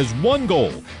PGA has one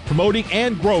goal: promoting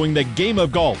and growing the game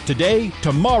of golf today,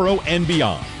 tomorrow, and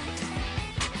beyond.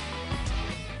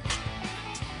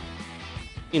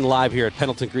 Live here at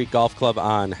Pendleton Creek Golf Club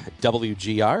on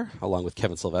WGR, along with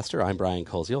Kevin Sylvester. I'm Brian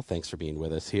Koziel. Thanks for being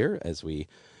with us here as we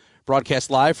broadcast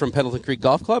live from Pendleton Creek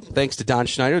Golf Club. Thanks to Don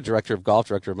Schneider, Director of Golf,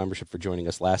 Director of Membership, for joining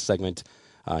us last segment.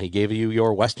 He gave you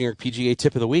your Western New York PGA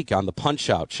tip of the week on the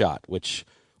punch-out shot, which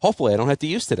hopefully I don't have to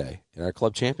use today in our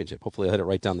club championship. Hopefully I'll hit it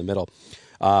right down the middle.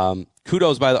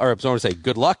 Kudos by the, or I was going to say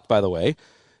good luck, by the way,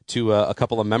 to a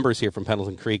couple of members here from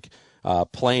Pendleton Creek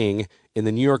playing in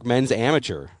the New York Men's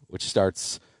Amateur, which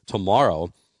starts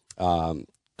tomorrow.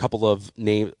 Couple of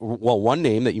names, well, one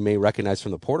name that you may recognize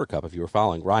from the Porter Cup if you were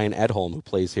following, Ryan Edholm, who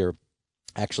plays here,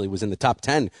 actually was in the top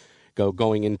 10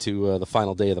 going into the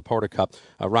final day of the Porter Cup.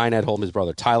 Ryan Edholm, his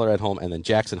brother Tyler Edholm, and then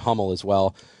Jackson Hummel as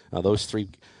well. Those three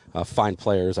fine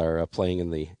players are playing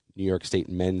in the New York State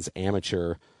Men's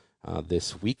Amateur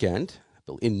this weekend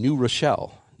in New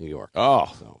Rochelle, New York.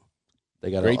 Oh, so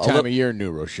they got great time of year in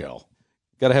New Rochelle.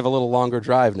 Got to have a little longer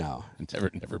drive now.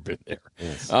 Never been there.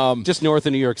 Yes. Just north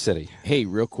of New York City. Hey,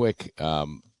 real quick,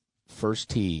 First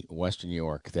Tee, Western New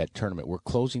York, that tournament, we're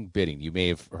closing bidding. You may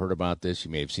have heard about this.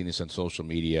 You may have seen this on social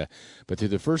media. But through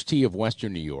the First Tee of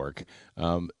Western New York,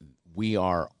 we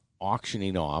are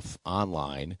auctioning off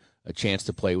online a chance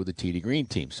to play with the Tee to Green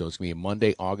team. So it's going to be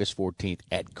Monday, August 14th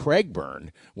at Craigburn,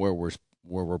 where we're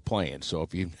where we're playing. So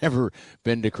if you've never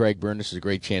been to Craigburn, this is a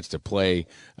great chance to play,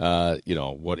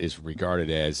 what is regarded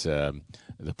as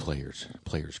the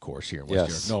players course here in West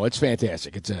New York. No, it's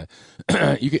fantastic. It's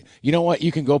you know what?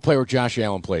 You can go play where Josh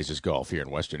Allen plays his golf here in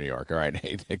Western New York. All right,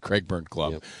 at Craigburn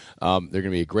Club. Yep. They're going to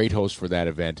be a great host for that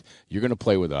event. You're going to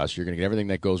play with us. You're going to get everything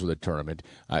that goes with a tournament.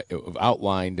 I've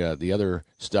outlined the other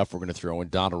stuff we're going to throw in.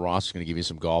 Donna Ross is going to give you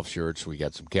some golf shirts. We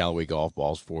got some Callaway golf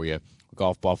balls for you.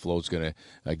 Golf Buffalo is going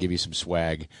to give you some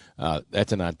swag.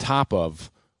 That's on top of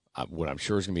what I'm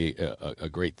sure is going to be a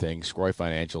great thing. Scroy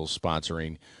Financial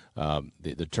sponsoring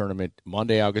the tournament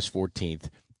Monday, August 14th.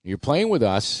 You're playing with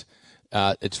us.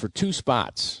 It's for 2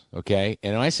 spots, okay?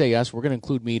 And when I say us, we're going to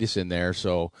include Metis in there.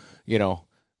 So,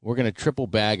 we're going to triple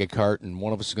bag a cart, and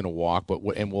one of us is going to walk,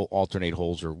 and we'll alternate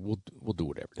holes, or we'll do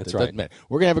whatever. That's right.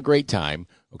 We're going to have a great time,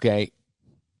 okay?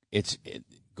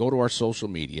 Go to our social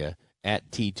media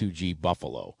at T2G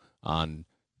Buffalo on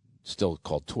still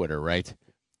called Twitter, right?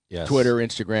 Yes. Twitter,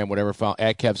 Instagram, whatever.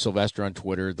 At Kev Sylvester on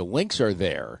Twitter. The links are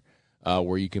there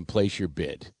where you can place your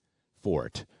bid for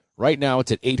it. Right now,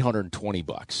 it's at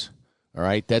 $820. All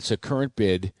right, that's a current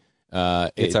bid.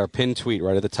 It's our pinned tweet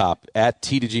right at the top, at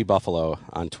T2G Buffalo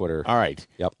on Twitter. All right.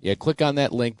 Yep. Yeah, click on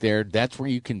that link there. That's where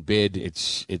you can bid.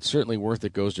 It's certainly worth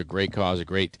it. Goes to a great cause, a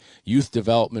great youth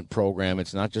development program.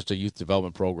 It's not just a youth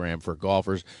development program for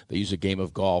golfers. They use a game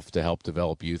of golf to help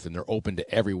develop youth, and they're open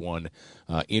to everyone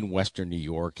in Western New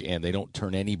York, and they don't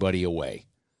turn anybody away.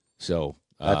 So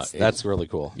that's really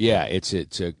cool. Yeah, it's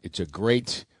a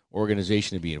great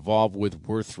organization to be involved with.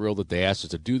 We're thrilled that they asked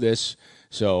us to do this.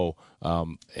 So,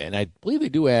 and I believe they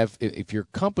do have, if your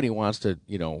company wants to,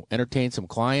 entertain some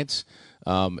clients,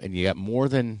 and you got more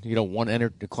than, one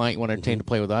client you want to entertain to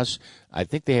play with us, I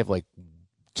think they have like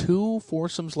 2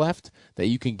 foursomes left that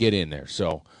you can get in there.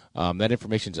 So, that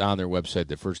information's on their website,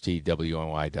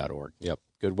 thefirstteewny.org. Yep.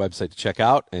 Good website to check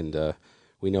out. And,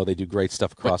 we know they do great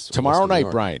stuff across tomorrow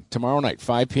night, Brian. Tomorrow night,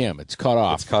 5 p.m. It's cut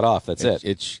off. It's cut off. That's it.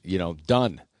 It's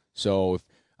done. So if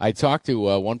I talked to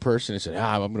one person and said,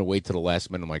 I'm going to wait till the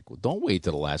last minute. I'm like, well, don't wait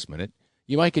till the last minute.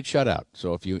 You might get shut out.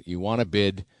 So if you want to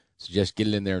bid, suggest get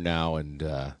it in there now. And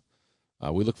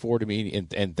we look forward to meeting.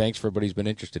 And thanks for everybody who's been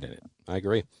interested in it. I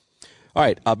agree. All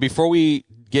right. Before we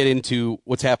get into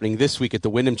what's happening this week at the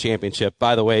Wyndham Championship,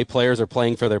 by the way, players are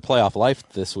playing for their playoff life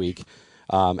this week,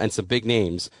 and some big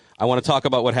names. I want to talk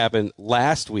about what happened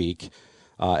last week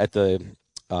at the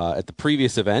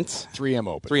previous event. 3M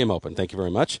Open. 3M Open. Thank you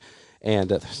very much.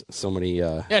 And so many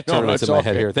tournaments in my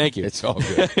head here. Thank you. It's all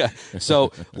good.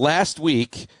 So last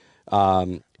week,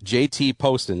 JT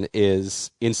Poston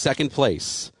is in second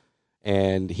place,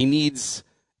 and he needs.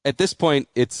 At this point,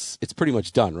 it's pretty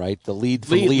much done, right? The lead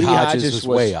from Lee Hodges was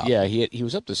way up. Yeah, he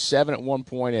was up to 7 at one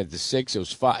point. At the 6, it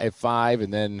was 5,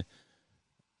 and then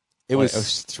it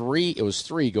was 3. It was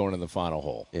 3 going in the final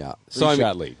hole. Yeah,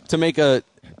 shot lead to make a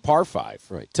par 5.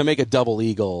 Right, to make a double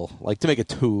eagle, like to make a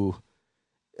 2,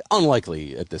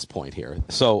 unlikely at this point here.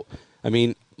 So, I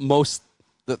mean,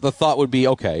 the thought would be,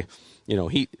 okay,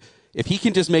 if he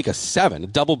can just make a 7, a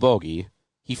double bogey.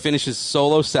 He finishes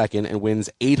solo second and wins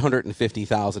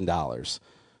 $850,000.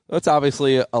 That's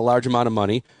obviously a large amount of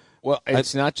money. Well,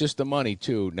 it's not just the money,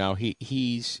 too. Now,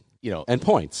 he's, And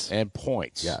points. And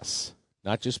points. Yes.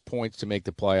 Not just points to make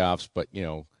the playoffs, but,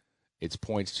 it's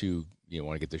points to, you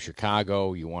want to get to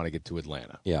Chicago, you want to get to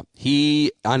Atlanta. Yeah.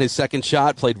 He, on his second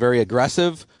shot, played very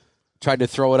aggressive, tried to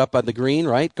throw it up on the green,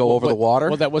 right? Over the water.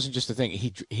 Well, that wasn't just the thing.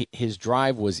 His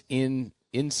drive was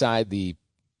inside the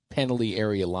penalty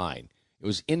area line. It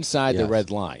was inside the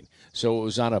red line. So it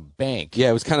was on a bank.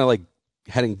 Yeah, it was kind of like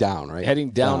heading down, right?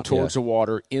 Heading down towards the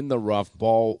water in the rough,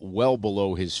 ball well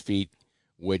below his feet,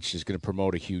 which is going to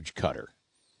promote a huge cutter.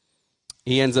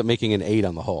 He ends up making an 8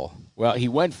 on the hole. Well, he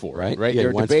went for it, right? Yeah,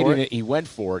 They're debating it. He went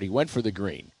for it. He went for the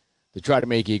green to try to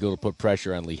make eagle to put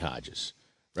pressure on Lee Hodges,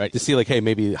 right? To see, like, hey,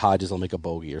 maybe Hodges will make a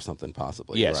bogey or something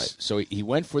possibly. Yes. Right. So he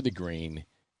went for the green,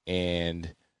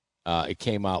 and it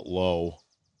came out low.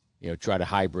 Try to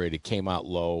hybrid. It came out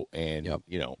low and,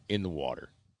 in the water.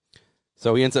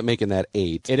 So he ends up making that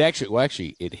 8. It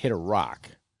actually, it hit a rock.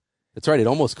 That's right. It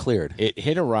almost cleared. It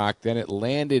hit a rock. Then it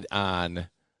landed on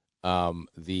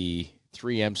the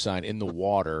 3M sign in the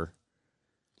water.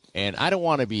 And I don't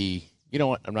want to be, you know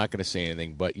what, I'm not going to say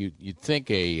anything, but you'd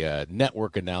think a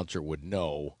network announcer would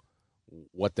know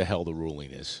what the hell the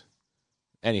ruling is.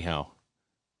 Anyhow.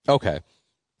 Okay.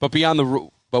 But beyond the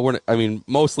rule. But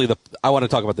mostly I want to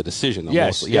talk about the decision. Though,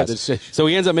 yes, mostly. Yes. The decision. So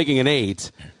he ends up making an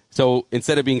 8. So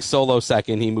instead of being solo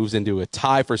second, he moves into a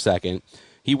tie for second.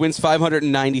 He wins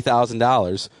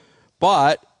 $590,000,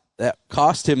 but that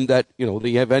cost him the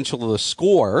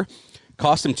score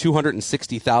cost him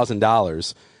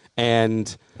 $260,000.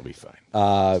 And he'll be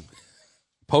fine.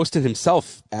 Poston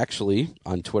himself, actually,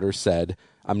 on Twitter said,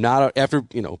 I'm not, after,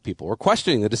 people were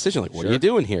questioning the decision, like, what are you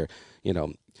doing here?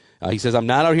 He says, I'm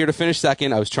not out here to finish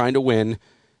second. I was trying to win.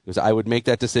 Because I would make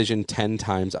that decision 10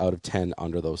 times out of 10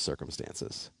 under those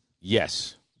circumstances.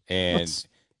 Yes. And That's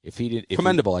if he did,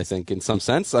 commendable, I think, in some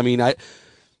sense. I mean, I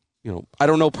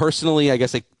don't know personally, I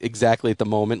guess, exactly at the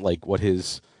moment, like what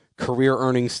his career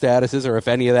earning status is or if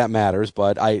any of that matters,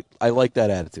 but I like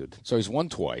that attitude. So he's won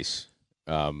twice.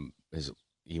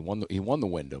 He won the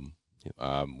Wyndham,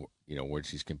 where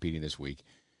she's competing this week.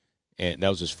 And that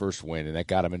was his first win, and that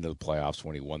got him into the playoffs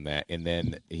when he won that. And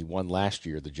then he won last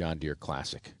year the John Deere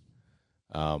Classic.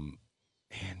 And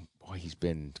boy, he's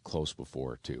been close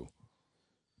before too.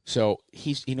 So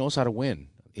he knows how to win.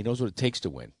 He knows what it takes to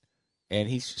win. And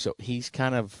he's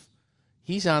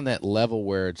on that level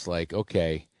where it's like,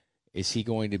 okay, is he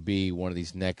going to be one of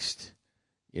these next,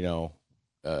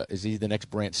 is he the next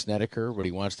Brandt Snedeker, but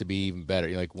he wants to be even better,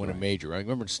 like win a major? I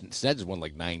remember Sned's won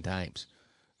like 9 times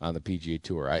on the PGA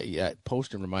Tour.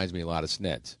 Poston reminds me a lot of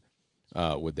Sned's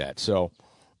with that. So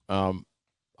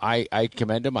I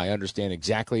commend him. I understand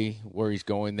exactly where he's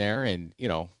going there, and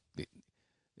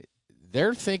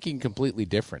they're thinking completely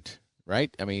different,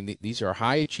 right? I mean, these are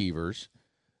high achievers.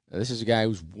 This is a guy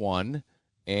who's won,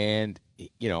 and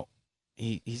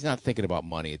he's not thinking about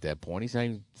money at that point. He's not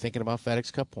even thinking about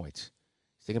FedEx Cup points.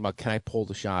 He's thinking about, can I pull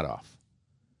the shot off?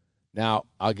 Now,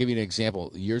 I'll give you an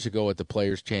example. Years ago at the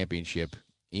Players' Championship,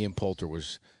 Ian Poulter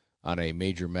was on a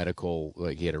major medical,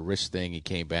 like he had a wrist thing. He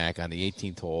came back on the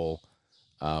 18th hole.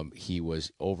 He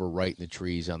was over right in the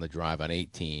trees on the drive on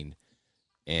 18.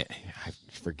 And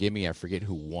forgive me, I forget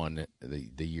who won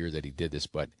the year that he did this,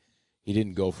 but he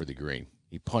didn't go for the green.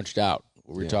 He punched out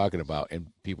what we're talking about, and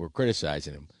people were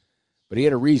criticizing him. But he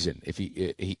had a reason. If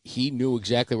he knew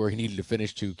exactly where he needed to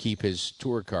finish to keep his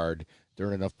tour card, to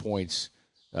earn enough points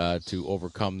to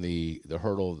overcome the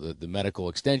hurdle, the medical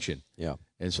extension. Yeah.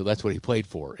 And so that's what he played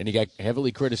for. And he got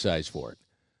heavily criticized for it.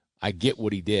 I get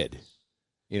what he did.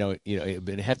 It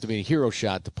would have to be a hero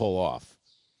shot to pull off.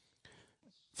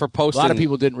 For Poston, a lot of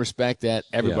people didn't respect that.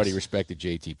 Everybody respected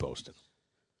JT Poston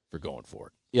for going for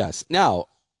it. Yes. Now,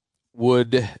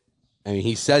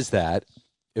 he says that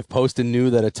if Poston knew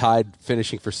that a tied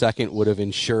finishing for second would have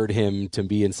ensured him to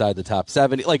be inside the top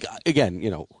 70, like, again,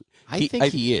 I think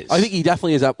he is. I think he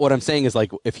definitely is. What I'm saying is,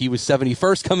 like, if he was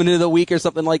 71st coming into the week or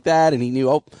something like that, and he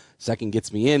knew, second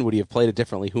gets me in, would he have played it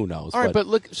differently? Who knows? All right, but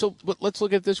let's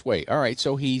look at it this way. All right,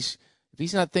 so if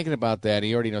he's not thinking about that,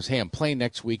 he already knows, hey, I'm playing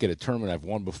next week at a tournament I've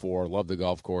won before. Love the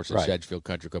golf course at Sedgefield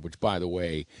Country Club, which, by the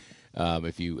way,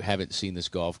 if you haven't seen this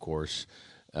golf course,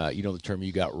 the term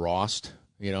you got Rossed.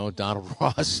 Donald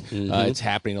Ross. It's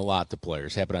happening a lot to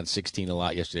players. Happened on 16 a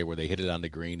lot yesterday where they hit it on the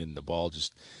green and the ball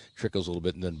just trickles a little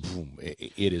bit and then boom,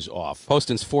 it is off.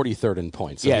 Poston's 43rd in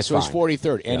points. So he's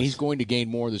 43rd. And he's going to gain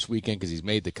more this weekend because he's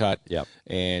made the cut. Yep.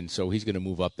 And so he's going to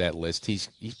move up that list. He's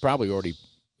probably already,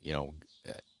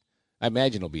 I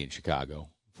imagine he'll be in Chicago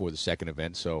for the second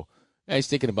event. So he's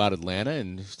thinking about Atlanta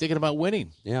and he's thinking about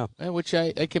winning. Yeah. Which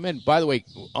I commend. By the way,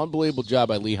 unbelievable job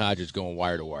by Lee Hodges going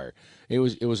wire to wire. It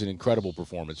was an incredible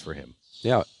performance for him.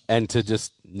 Yeah, and to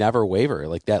just never waver,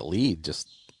 like that lead just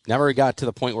never got to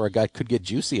the point where a guy could get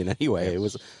juicy in any way. Yeah. It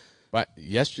was. But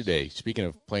yesterday, speaking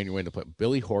of playing your way into play,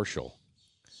 Billy Horschel,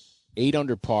 8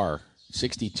 under par,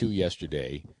 62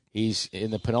 yesterday. He's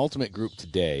in the penultimate group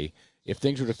today. If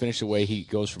things were to finish the way he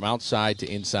goes from outside to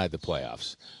inside the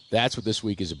playoffs. That's what this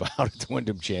week is about at the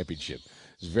Wyndham Championship.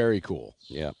 It's very cool.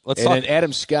 Yeah. Then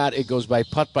Adam Scott, it goes by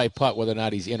putt whether or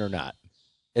not he's in or not.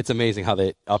 It's amazing how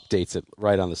they updates it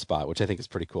right on the spot, which I think is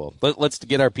pretty cool. Let's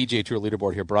get our PGA Tour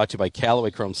leaderboard here, brought to you by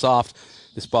Callaway Chrome Soft.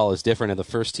 This ball is different in the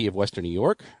First Tee of Western New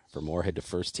York. For more, head to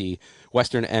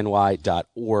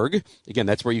firstteewesternny.org. Again,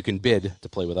 that's where you can bid to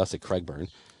play with us at Craigburn.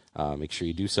 Make sure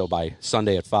you do so by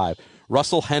Sunday at 5.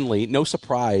 Russell Henley, no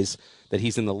surprise that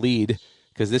he's in the lead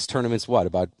because this tournament's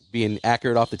about being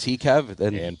accurate off the tee, Kev?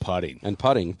 And putting. And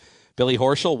putting. Billy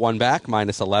Horschel, one back,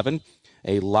 minus 11.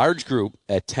 A large group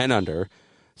at 10 under.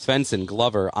 Svensson,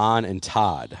 Glover, On, and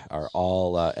Todd are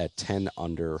all at 10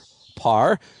 under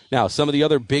par. Now, some of the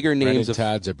other bigger names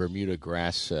Todd's a Bermuda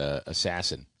grass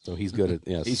assassin. So he's good at,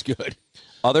 yes. He's good.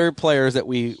 Other players that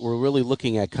we were really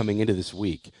looking at coming into this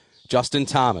week. Justin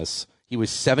Thomas, he was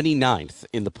 79th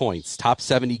in the points. Top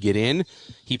 70 get in.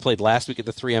 He played last week at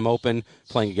the 3M Open,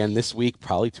 playing again this week.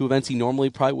 Probably 2 events he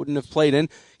normally probably wouldn't have played in.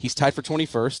 He's tied for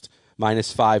 21st,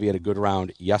 minus 5. He had a good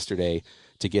round yesterday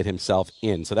to get himself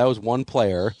in. So that was one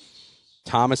player.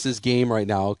 Thomas's game right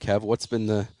now, Kev, what's been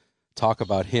the talk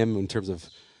about him in terms of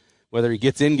whether he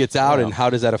gets in, gets out, and how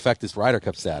does that affect his Ryder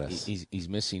Cup status? He's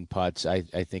missing putts. I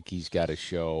think he's got to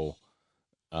show.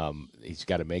 He's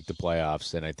got to make the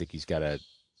playoffs, and I think he's got to.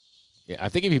 I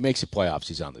think if he makes the playoffs,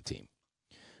 he's on the team.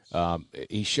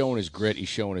 He's showing his grit. He's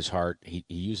showing his heart. He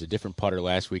used a different putter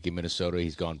last week in Minnesota.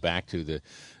 He's gone back to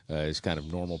his kind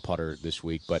of normal putter this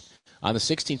week. But on the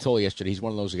 16th hole yesterday, he's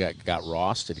one of those that got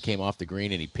Rossed. It came off the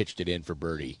green, and he pitched it in for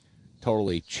birdie.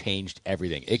 Totally changed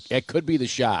everything. It could be the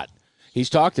shot. He's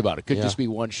talked about it. Could just be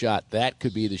one shot. That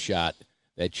could be the shot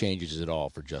that changes it all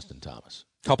for Justin Thomas.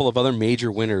 A couple of other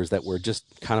major winners that were just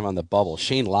kind of on the bubble.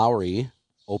 Shane Lowry,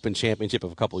 Open champion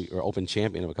of a couple of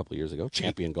years ago,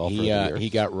 champion golfer of the year. He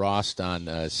got Rossed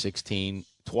on 16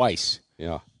 twice.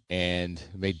 Yeah, and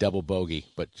made double bogey,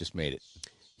 but just made it.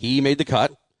 He made the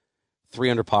cut,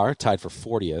 3 under par, tied for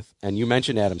 40th. And you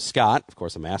mentioned Adam Scott, of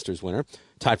course, a Masters winner,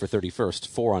 tied for 31st,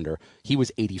 4 under. He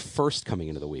was 81st coming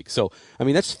into the week. So, I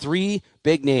mean, that's 3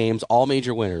 big names, all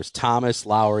major winners: Thomas,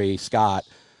 Lowry, Scott.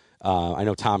 I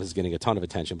know Thomas is getting a ton of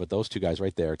attention, but those 2 guys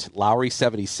right there. Lowry,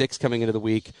 76 coming into the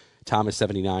week. Thomas,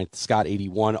 79. Scott,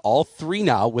 81. All 3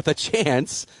 now with a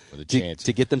chance,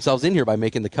 to get themselves in here by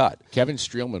making the cut. Kevin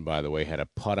Streelman, by the way, had a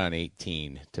putt on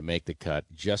 18 to make the cut.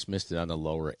 Just missed it on the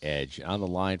lower edge. On the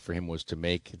line for him was to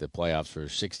make the playoffs for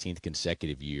his 16th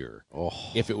consecutive year.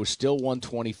 Oh. If it was still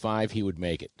 125, he would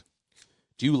make it.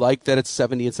 Do you like that it's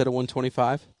 70 instead of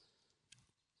 125?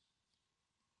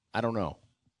 I don't know.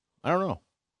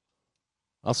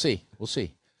 I'll see. We'll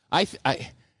see.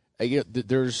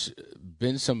 There's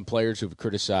been some players who've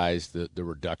criticized the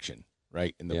reduction,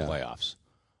 right, in the playoffs.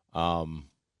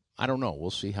 I don't know.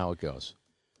 We'll see how it goes.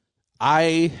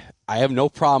 I have no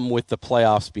problem with the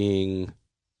playoffs being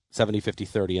 70, 50,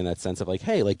 30 in that sense of like,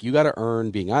 hey, like you got to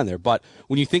earn being on there. But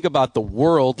when you think about the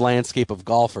world landscape of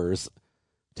golfers,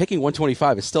 taking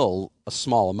 125 is still a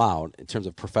small amount in terms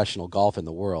of professional golf in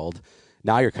the world.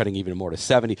 Now you're cutting even more to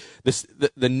 70.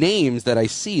 The names that I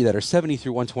see that are 70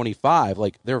 through 125,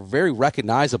 like they're very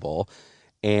recognizable.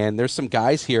 And there's some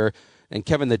guys here, and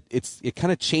Kevin, that it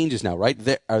kind of changes now, right?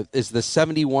 Is the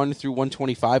 71 through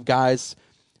 125 guys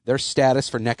their status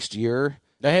for next year?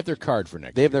 They have their card for next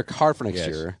year. They have their card for next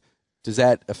year. Does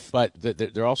that? But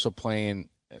they're also playing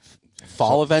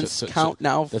fall events count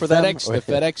now for them? The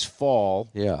FedEx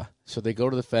Fall. Yeah. So they go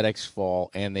to the FedEx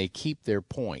Fall and they keep their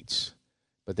points,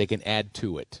 but they can add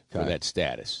to it for that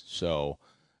status. So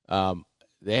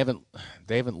they haven't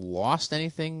lost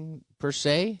anything per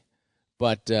se,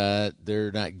 but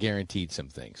they're not guaranteed some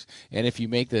things. And if you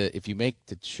make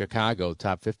the Chicago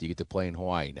top 50, you get to play in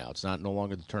Hawaii now. It's no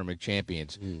longer the tournament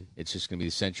champions. It's just going to be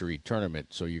the Century Tournament.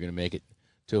 So you're going to make it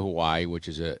to Hawaii, which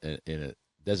is in a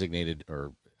designated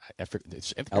or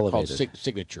it's called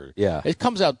signature. Yeah, it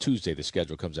comes out Tuesday. The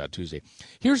schedule comes out Tuesday.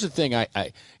 Here's the thing,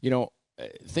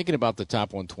 thinking about the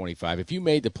top 125, if you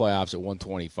made the playoffs at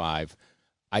 125,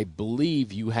 I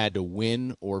believe you had to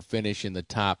win or finish in the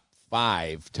top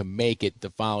 5 to make it the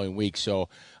following week. So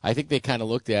I think they kind of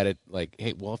looked at it like,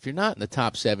 hey, well, if you're not in the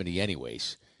top 70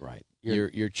 anyways, right,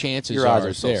 your chances your odds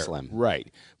are so there. Slim.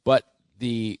 Right. But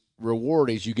the reward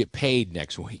is you get paid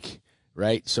next week,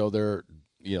 right? So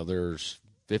there's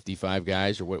 55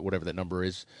 guys or whatever that number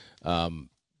is.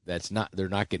 They're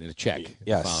not getting a check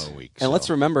the following week. And let's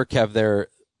remember, Kev,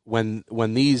 when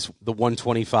the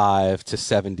 125 to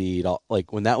 70,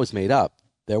 like when that was made up,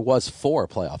 there was 4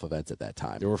 playoff events at that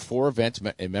time. There were 4 events,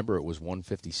 and remember it was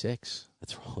 156.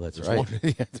 That's right.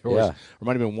 There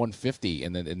might have been 150,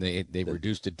 and then they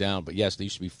reduced it down. But yes, there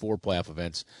used to be 4 playoff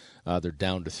events. They're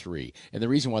down to 3, and the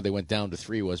reason why they went down to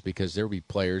 3 was because there would be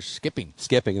players skipping.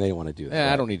 They didn't want to do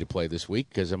that. I don't need to play this week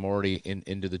because I'm already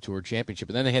into the Tour Championship.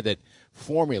 And then they had that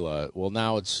formula. Well,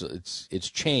 now it's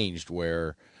changed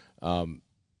where.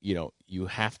 You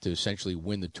have to essentially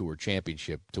win the Tour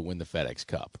Championship to win the FedEx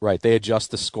Cup. Right. They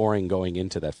adjust the scoring going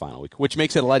into that final week, which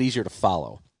makes it a lot easier to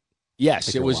follow.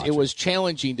 Yes, it was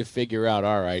challenging to figure out,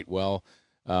 all right, well,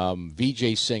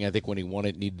 Vijay Singh, I think when he won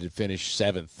it, needed to finish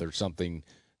 7th or something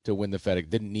to win the FedEx.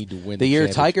 Didn't need to win the year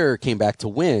Tiger came back to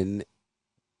win,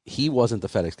 he wasn't the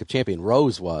FedEx Cup champion.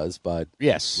 Rose was, but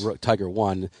yes, Tiger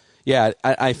won. Yeah,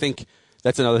 I think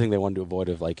that's another thing they wanted to avoid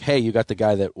of like, hey, you got the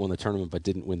guy that won the tournament but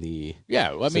didn't win the.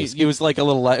 Yeah, I mean, it was like it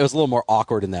was a little more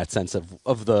awkward in that sense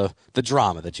of the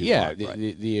drama that you. Yeah, thought,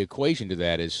 right? the equation to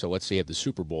that is, so let's say you have the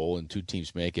Super Bowl and 2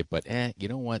 teams make it, but you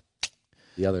know what?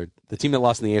 The team that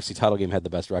lost in the AFC title game had the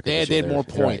best record. They had more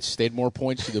points. Right. They had more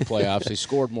points to the playoffs. They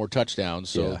scored more touchdowns,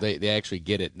 so they actually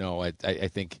get it. No, I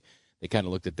think they kind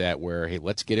of looked at that where, hey,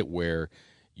 let's get it where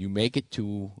you make it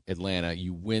to Atlanta,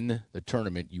 you win the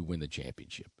tournament, you win the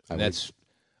championship. And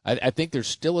I think there's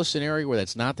still a scenario where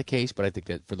that's not the case, but I think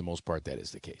that for the most part that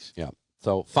is the case. Yeah.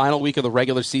 So final week of the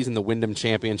regular season, the Wyndham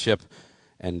Championship.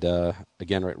 And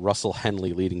again, right, Russell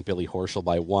Henley leading Billy Horschel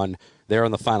by 1. They're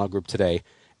in the final group today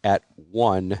at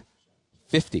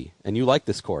 150. And you like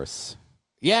this course?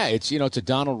 Yeah, it's a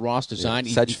Donald Ross design.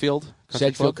 Sedgefield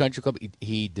Country Club.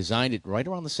 He designed it right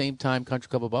around the same time Country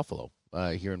Club of Buffalo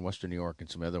here in Western New York and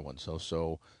some other ones.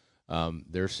 So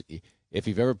there's, if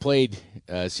you've ever played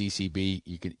CCB,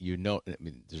 I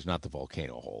mean, there's not the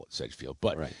volcano hole at Sedgefield,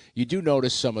 but you do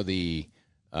notice some of the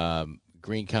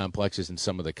green complexes and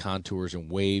some of the contours and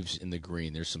waves in the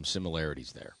green. There's some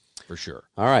similarities there for sure.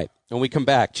 All right. When we come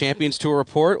back, Champions Tour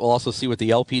report. We'll also see what the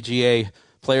LPGA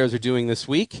players are doing this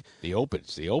week. The Open.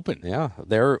 Yeah,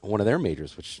 they're one of their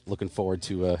majors, which looking forward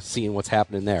to seeing what's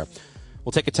happening there.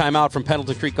 We'll take a timeout from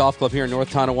Pendleton Creek Golf Club here in North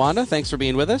Tonawanda. Thanks for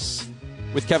being with us.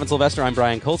 With Kevin Sylvester, I'm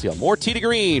Brian Koziel. More Tee to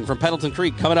Green from Pendleton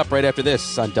Creek coming up right after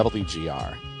this on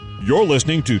WGR. You're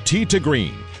listening to Tee to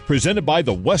Green, presented by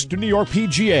the Western New York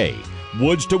PGA.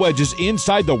 Woods to wedges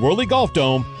inside the Whirly Golf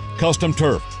Dome, custom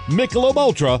turf, Michelob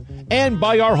Ultra, and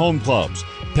by our home clubs,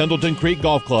 Pendleton Creek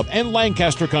Golf Club and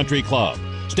Lancaster Country Club.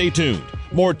 Stay tuned.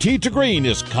 More Tee to Green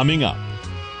is coming up.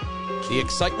 The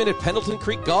excitement at Pendleton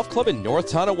Creek Golf Club in North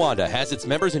Tonawanda has its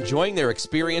members enjoying their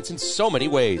experience in so many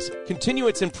ways.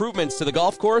 Continuous improvements to the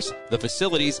golf course, the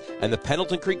facilities, and the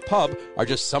Pendleton Creek Pub are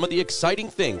just some of the exciting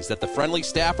things that the friendly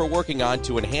staff are working on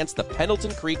to enhance the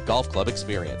Pendleton Creek Golf Club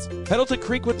experience. Pendleton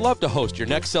Creek would love to host your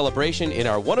next celebration in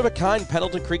our one-of-a-kind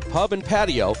Pendleton Creek Pub and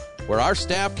patio, where our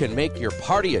staff can make your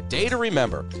party a day to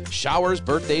remember. Showers,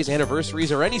 birthdays,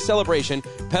 anniversaries, or any celebration,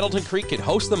 Pendleton Creek can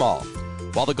host them all.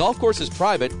 While the golf course is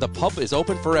private, the pub is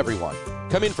open for everyone.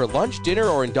 Come in for lunch, dinner,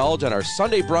 or indulge on our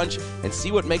Sunday brunch and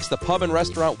see what makes the pub and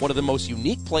restaurant one of the most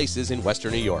unique places in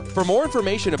Western New York. For more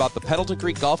information about the Pendleton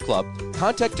Creek Golf Club,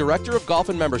 contact Director of Golf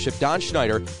and Membership Don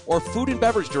Schneider or Food and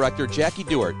Beverage Director Jackie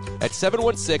Dewart at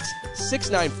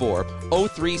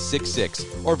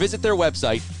 716-694-0366 or visit their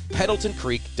website,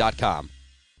 pendletoncreek.com.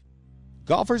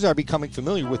 Golfers are becoming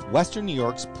familiar with Western New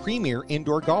York's premier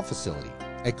indoor golf facility.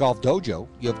 At Golf Dojo,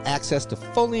 you have access to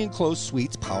fully enclosed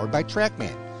suites powered by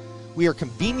TrackMan. We are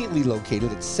conveniently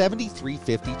located at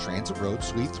 7350 Transit Road,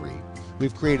 Suite 3.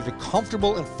 We've created a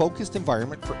comfortable and focused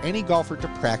environment for any golfer to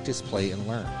practice, play, and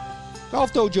learn.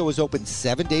 Golf Dojo is open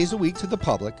 7 days a week to the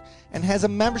public and has a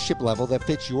membership level that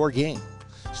fits your game.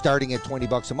 Starting at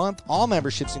 $20 a month, all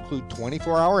memberships include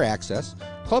 24-hour access,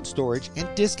 club storage,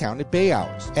 and discounted bay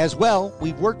hours. As well,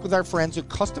 we've worked with our friends at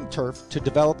Custom Turf to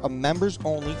develop a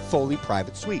members-only, fully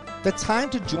private suite. The time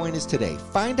to join is today.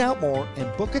 Find out more and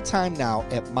book a time now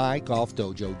at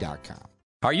mygolfdojo.com.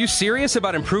 Are you serious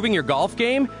about improving your golf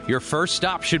game? Your first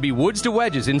stop should be Woods to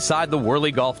Wedges inside the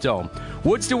Whirly Golf Dome.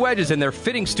 Woods to Wedges and their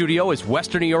fitting studio is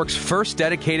Western New York's first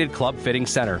dedicated club fitting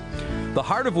center. The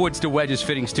heart of Woods to Wedges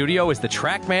Fitting Studio is the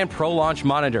TrackMan Pro Launch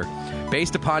Monitor.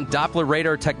 Based upon Doppler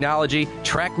radar technology,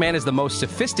 TrackMan is the most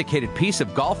sophisticated piece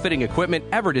of golf fitting equipment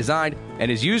ever designed and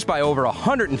is used by over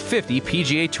 150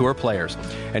 PGA Tour players.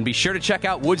 And be sure to check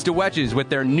out Woods to Wedges with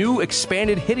their new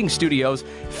expanded hitting studios,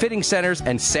 fitting centers,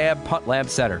 and SAB Putt Lab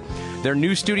Center. Their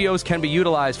new studios can be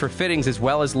utilized for fittings as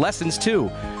well as lessons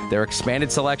too. Their expanded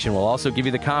selection will also give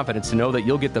you the confidence to know that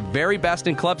you'll get the very best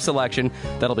in club selection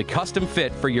that'll be custom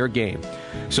fit for your game.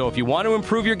 So if you want to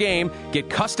improve your game, get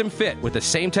custom fit with the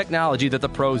same technology that the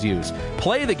pros use.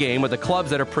 Play the game with the clubs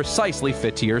that are precisely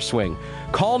fit to your swing.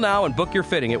 Call now and book your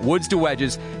fitting at Woods to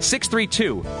Wedges,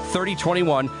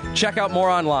 632-3021. Check out more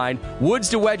online,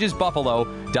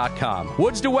 woodstowedgesbuffalo.com.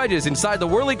 Woods to Wedges inside the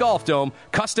Whirly Golf Dome,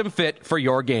 custom fit for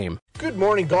your game. Good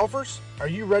morning, golfers. Are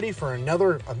you ready for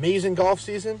another amazing golf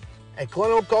season? At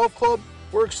Glen Oak Golf Club,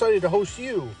 we're excited to host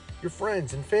you, your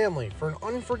friends, and family for an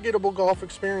unforgettable golf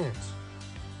experience.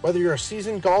 Whether you're a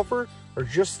seasoned golfer or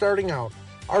just starting out,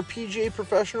 our PGA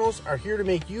professionals are here to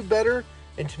make you better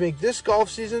and to make this golf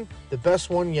season the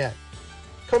best one yet.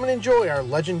 Come and enjoy our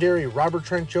legendary Robert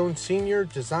Trent Jones Sr.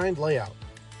 designed layout.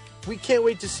 We can't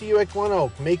wait to see you at Glen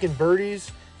Oak making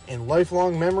birdies and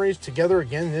lifelong memories together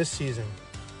again this season.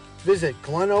 Visit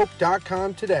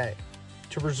glenoak.com today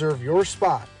to reserve your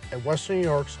spot at Western New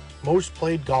York's most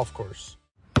played golf course.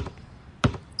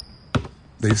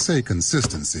 They say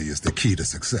consistency is the key to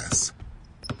success.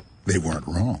 They weren't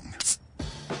wrong.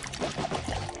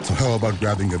 So how about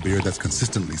grabbing a beer that's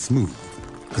consistently smooth,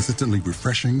 consistently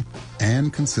refreshing,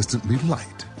 and consistently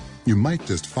light? You might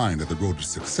just find that the road to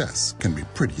success can be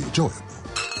pretty enjoyable.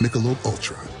 Michelob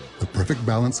Ultra, the perfect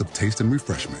balance of taste and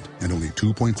refreshment, and only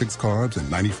 2.6 carbs and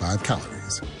 95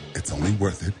 calories. It's only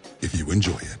worth it if you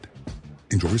enjoy it.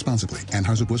 Enjoy responsibly.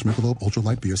 Anheuser-Busch Michelob Ultra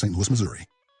Light Beer, St. Louis, Missouri.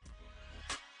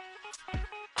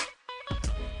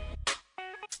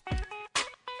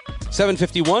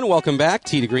 7:51, welcome back.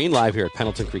 Tee to Green live here at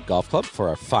Pendleton Creek Golf Club for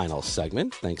our final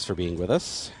segment. Thanks for being with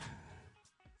us.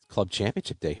 Club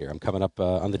Championship Day here. I'm coming up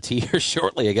on the tee here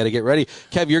shortly. I got to get ready.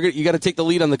 Kev, you got to take the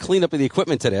lead on the cleanup of the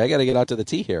equipment today. I got to get out to the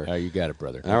tee here. You got it,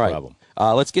 brother. All right. Problem.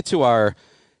 Let's get to our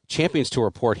Champions Tour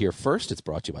report here first. It's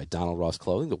brought to you by Donald Ross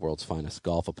Clothing, the world's finest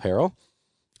golf apparel.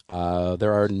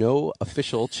 There are no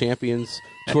official Champions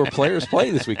Tour players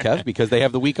playing this week, Kev, because they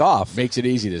have the week off. Makes it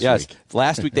easy this week. Yes.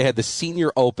 Last week they had the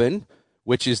Senior Open,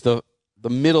 which is the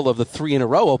middle of the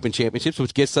 3-in-a-row Open Championships,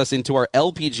 which gets us into our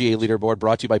LPGA leaderboard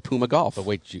brought to you by Puma Golf. But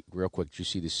wait, real quick, did you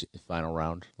see this final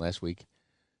round last week?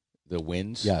 The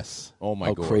wins? Yes. Oh, my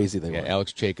God. How crazy they were.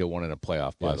 Alex Chayka won in a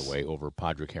playoff, by the way, over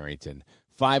Padraig Harrington.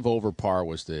 5 over par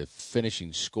was the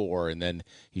finishing score, and then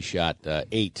he shot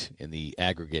 8 in the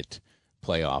aggregate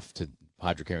playoff to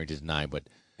Padraig Harrington's 9. But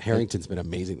Harrington's been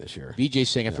amazing this year. BJ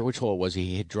saying after which hole it was,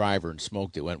 he hit driver and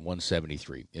smoked it, went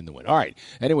 173 in the win. All right.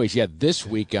 Anyways, this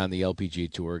week on the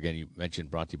LPGA Tour, again, you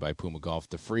mentioned brought to you by Puma Golf,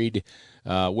 the Freed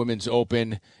Women's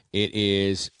Open. It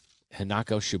is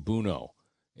Hanako Shibuno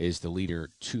is the leader.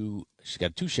 She's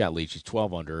got a 2-shot lead. She's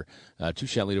 12 under.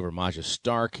 2-shot lead over Maja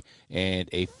Stark, and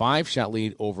a 5-shot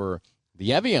lead over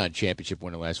the Evian Championship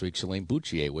winner last week, Selene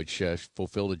Boutier, which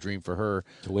fulfilled a dream for her.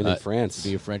 To win in France. To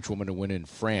be a French woman to win in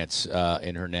France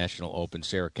in her National Open.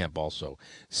 Sarah Kemp also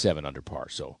 7 under par.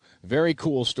 So very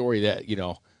cool story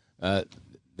that,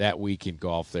 that week in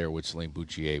golf there with Selene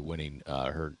Boutier winning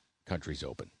her country's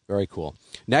Open. Very cool.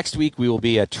 Next week we will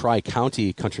be at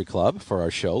Tri-County Country Club for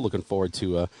our show. Looking forward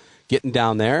to getting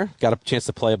down there. Got a chance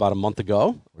to play about a month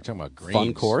ago. We're talking about greens.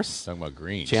 Fun course. Talking about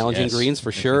greens. Challenging greens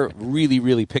for sure. Really,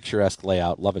 really picturesque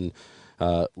layout.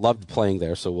 Loved playing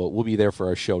there. So we'll be there for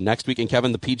our show next week. And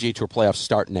Kevin, the PGA Tour playoffs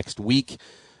start next week.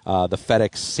 The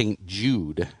FedEx St.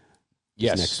 Jude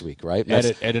is next week, right?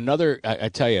 At another, I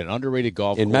tell you, an underrated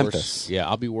golf in course. Memphis. Yeah,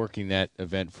 I'll be working that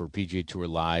event for PGA Tour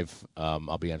Live.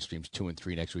 I'll be on streams 2 and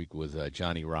 3 next week with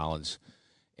Johnny Rollins.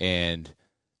 And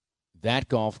that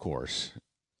golf course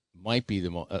might be the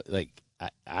most,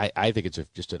 I think it's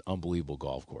just an unbelievable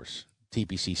golf course.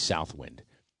 TPC Southwind.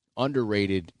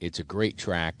 Underrated. It's a great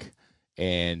track,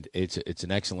 and it's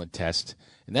an excellent test.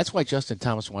 And that's why Justin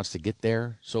Thomas wants to get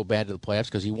there so bad to the playoffs,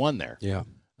 because he won there. Yeah.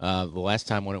 The last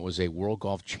time when it was a World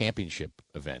Golf Championship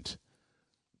event.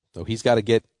 So he's got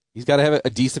to have a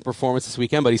decent performance this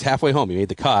weekend, but he's halfway home. He made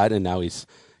the cut, and now he's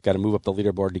got to move up the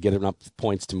leaderboard to get enough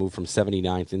points to move from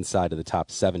 79th inside of the top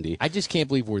 70. I just can't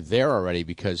believe we're there already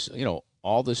because,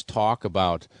 all this talk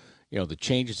about, the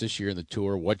changes this year in the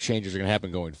tour, what changes are going to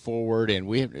happen going forward. And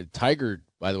we have Tiger,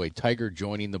 by the way, Tiger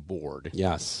joining the board.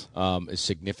 Yes. Is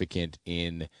significant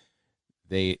in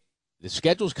the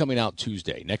schedule's coming out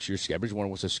Tuesday. Next year's schedule. Everyone's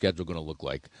wondering what's the schedule going to look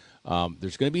like.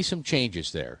 There's going to be some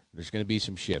changes there. There's going to be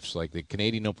some shifts. Like the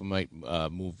Canadian Open might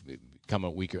come a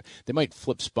week. They might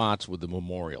flip spots with the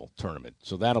Memorial Tournament.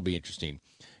 So that'll be interesting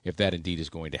if that indeed is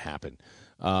going to happen.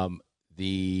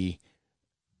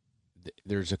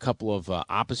 There's a couple of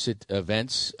opposite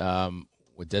events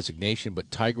with designation,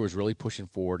 but Tiger was really pushing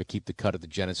forward to keep the cut at the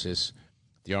Genesis,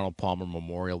 the Arnold Palmer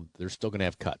Memorial. They're still going to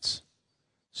have cuts.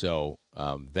 So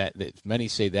that many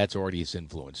say that's already his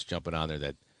influence, jumping on there,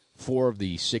 that 4 of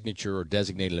the signature or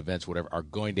designated events, whatever, are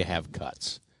going to have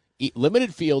cuts.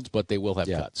 Limited fields, but they will have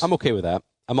cuts. I'm okay with that.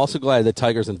 I'm also glad that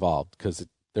Tiger's involved because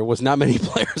there was not many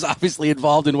players obviously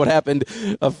involved in what happened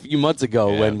a few months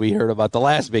ago when we heard about the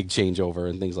last big changeover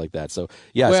and things like that. So,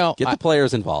 yes, get the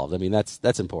players involved. I mean,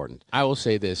 that's important. I will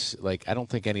say this. I don't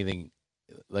think anything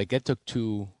 – it took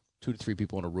two to three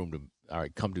people in a room to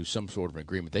come to some sort of an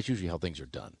agreement. That's usually how things are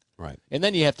done. Right. And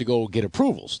then you have to go get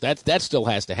approvals. That still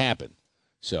has to happen.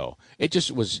 So it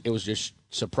was just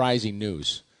surprising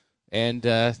news. And,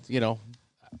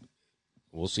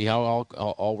 we'll see how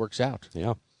all works out.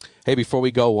 Yeah. Hey, before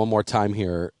we go, one more time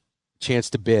here, chance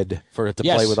to bid to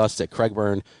play with us at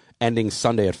Craigburn, ending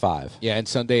Sunday at 5. Yeah, and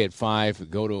Sunday at 5,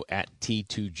 go to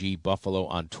 @T2G Buffalo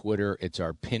on Twitter. It's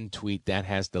our pinned tweet. That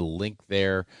has the link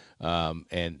there.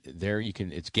 And there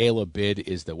it's Gala Bid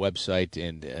is the website,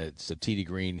 and it's a Tee to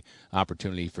Green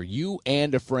opportunity for you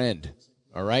and a friend.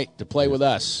 All right, to play with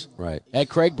us. Right. At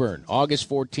Craigburn, August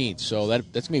 14th. So that's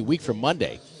going to be a week from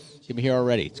Monday. It's going to be here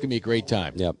already. It's going to be a great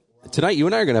time. Yep. Tonight, you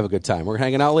and I are going to have a good time. We're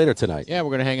hanging out later tonight. Yeah, we're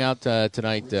going to hang out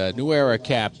tonight. New Era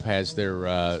Cap has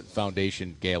their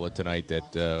foundation gala tonight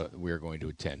that we are going to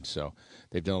attend. So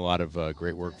they've done a lot of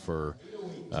great work for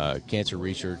cancer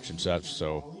research and such.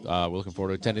 So we're looking forward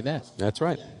to attending that. That's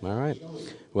right. All right.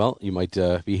 Well, you might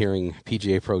be hearing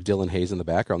PGA Pro Dylan Hayes in the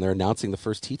background. They're announcing the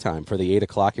first tee time for the 8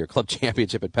 o'clock here Club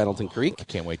Championship at Pendleton Creek. I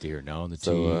can't wait to hear now the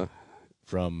tee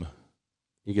from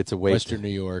You get to wait. Western New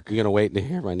York. You're going to wait to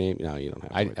hear my name? No, you don't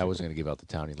have to. I wasn't going to give out the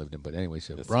town he lived in, but anyway,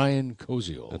 so Brian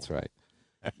Koziol. That's right.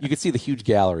 You can see the huge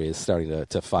gallery is starting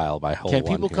to file by hole Can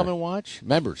one people here. come and watch?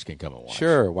 Members can come and watch.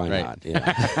 Sure, why Right. not?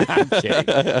 Yeah. I'm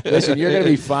kidding. Listen, you're going to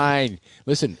be fine.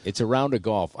 Listen, it's a round of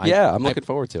golf. I'm looking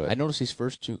forward to it. I noticed these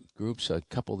first two groups, a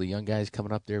couple of the young guys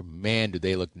coming up there, man, do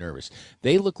they look nervous.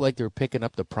 They look like they're picking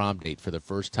up the prom date for the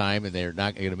first time, and they're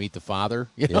not going to meet the father.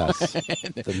 You know? Yes,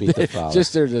 to meet the father.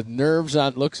 Just there's the nerves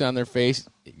looks on their face.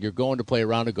 You're going to play a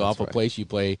round of golf, That's right. a place you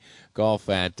play golf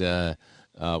at,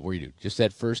 where you do, just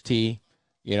that first tee.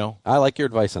 You know, I like your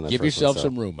advice on that. Give yourself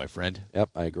some room, my friend. Yep,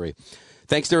 I agree.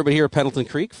 Thanks to everybody here at Pendleton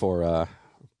Creek for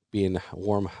being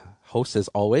warm hosts as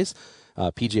always.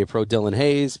 PGA Pro Dylan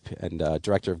Hayes and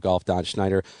Director of Golf Don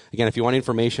Schneider. Again, if you want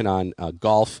information on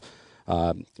golf,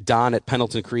 Don at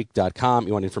PendletonCreek.com.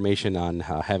 You want information on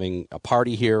having a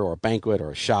party here or a banquet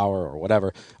or a shower or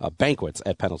whatever, banquets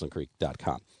at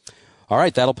PendletonCreek.com. All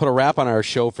right, that'll put a wrap on our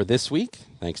show for this week.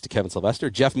 Thanks to Kevin Sylvester.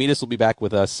 Jeff Meadis will be back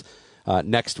with us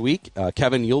next week.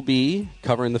 Kevin, you'll be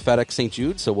covering the FedEx St.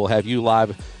 Jude, so we'll have you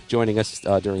live joining us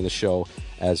during the show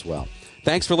as well.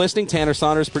 Thanks for listening. Tanner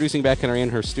Saunders producing back in our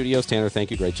in-house studios. Tanner,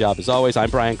 thank you. Great job as always. I'm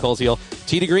Brian Koziel.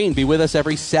 Tee to Green, be with us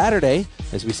every Saturday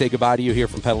as we say goodbye to you here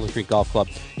from Pendleton Creek Golf Club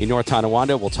in North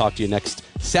Tonawanda. We'll talk to you next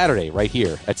Saturday right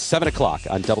here at 7 o'clock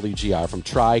on WGR from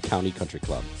Tri-County Country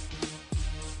Club.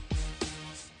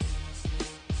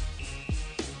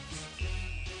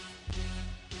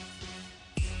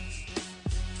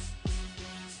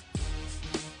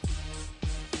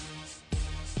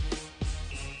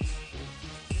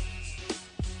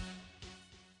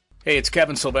 Hey, it's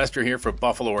Kevin Sylvester here for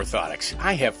Buffalo Orthotics.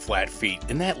 I have flat feet,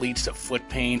 and that leads to foot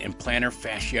pain and plantar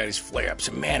fasciitis flare-ups,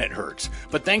 and man, it hurts.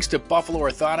 But thanks to Buffalo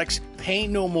Orthotics,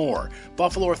 pain no more.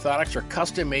 Buffalo Orthotics are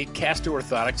custom-made caster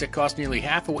orthotics that cost nearly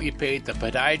half of what you pay at the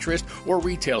podiatrist or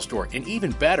retail store. And even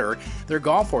better, their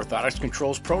golf orthotics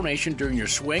controls pronation during your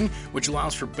swing, which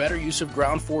allows for better use of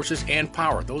ground forces and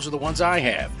power. Those are the ones I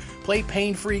have. Play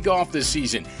pain-free golf this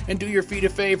season, and do your feet a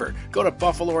favor. Go to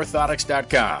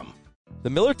BuffaloOrthotics.com. The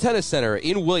Miller Tennis Center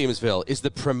in Williamsville is the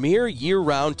premier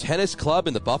year-round tennis club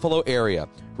in the Buffalo area.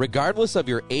 Regardless of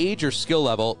your age or skill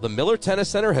level, the Miller Tennis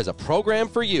Center has a program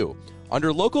for you.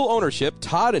 Under local ownership,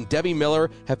 Todd and Debbie Miller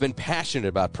have been passionate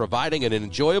about providing an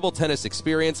enjoyable tennis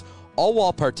experience, all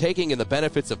while partaking in the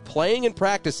benefits of playing and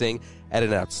practicing at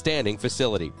an outstanding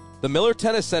facility. The Miller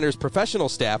Tennis Center's professional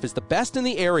staff is the best in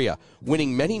the area,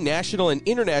 winning many national and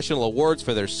international awards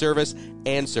for their service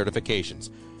and certifications.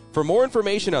 For more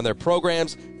information on their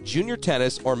programs, junior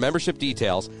tennis, or membership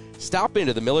details, stop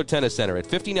into the Miller Tennis Center at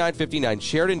 5959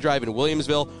 Sheridan Drive in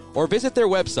Williamsville or visit their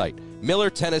website,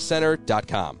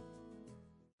 millertenniscenter.com.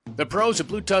 The pros at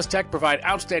Blue Tusk Tech provide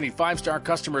outstanding 5-star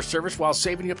customer service while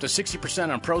saving you up to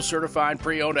 60% on pro-certified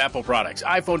pre-owned Apple products.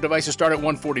 iPhone devices start at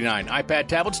 $149. iPad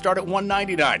tablets start at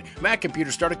 $199. Mac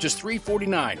computers start at just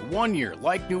 $349. 1 year,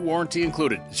 like-new warranty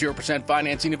included. 0%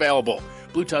 financing available.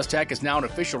 Blue Tusk Tech is now an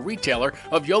official retailer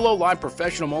of YOLO Live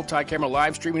professional multi-camera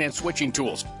live streaming and switching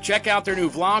tools. Check out their new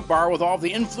vlog bar with all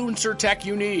the influencer tech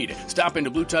you need. Stop into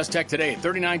Blue Tusk Tech today at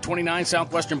 3929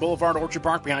 Southwestern Boulevard, Orchard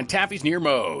Park, behind Taffy's near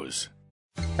Moe's.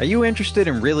 Are you interested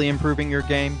in really improving your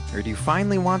game, or do you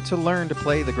finally want to learn to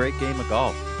play the great game of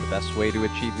golf? The best way to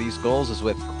achieve these goals is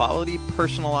with quality,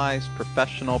 personalized,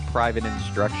 professional, private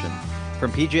instruction.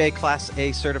 From PGA Class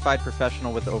A certified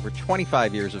professional with over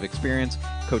 25 years of experience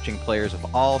coaching players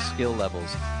of all skill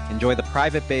levels. Enjoy the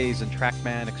private bays and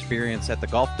TrackMan experience at the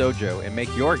Golf Dojo and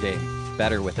make your game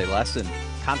better with a lesson.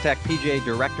 Contact PGA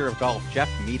Director of Golf Jeff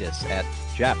Meadis at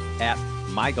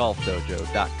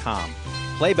jeff@mygolfdojo.com.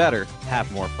 Play better,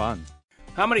 have more fun.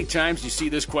 How many times do you see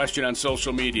this question on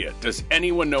social media? Does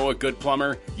anyone know a good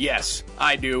plumber? Yes,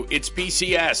 I do. It's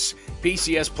PCS.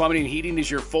 PCS Plumbing and Heating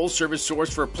is your full-service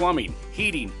source for plumbing,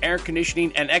 heating, air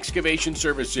conditioning, and excavation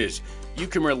services. You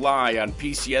can rely on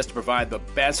PCS to provide the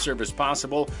best service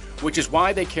possible, which is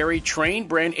why they carry Trane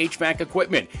brand HVAC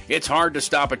equipment. It's hard to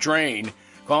stop a Trane.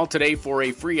 Call today for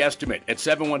a free estimate at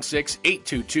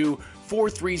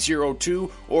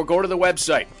 716-822-4302 or go to the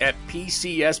website at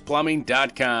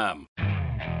pcsplumbing.com.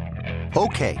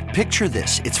 Okay, picture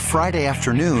this. It's Friday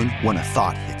afternoon when a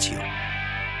thought hits you.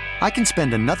 I can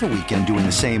spend another weekend doing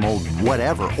the same old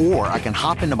whatever, or I can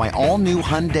hop into my all-new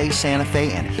Hyundai Santa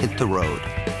Fe and hit the road.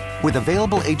 With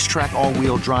available H-Track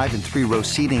all-wheel drive and 3-row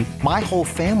seating, my whole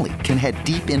family can head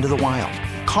deep into the wild.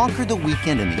 Conquer the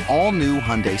weekend in the all-new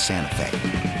Hyundai Santa Fe.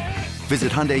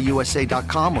 Visit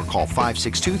HyundaiUSA.com or call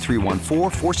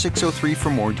 562-314-4603 for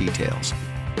more details.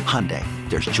 Hyundai,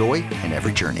 there's joy in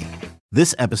every journey.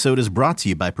 This episode is brought to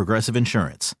you by Progressive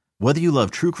Insurance. Whether you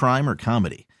love true crime or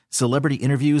comedy, celebrity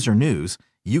interviews, or news,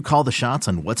 you call the shots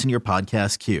on what's in your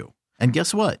podcast queue. And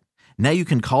guess what? Now you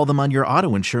can call them on your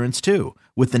auto insurance too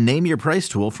with the Name Your Price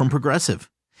tool from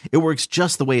Progressive. It works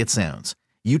just the way it sounds.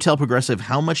 You tell Progressive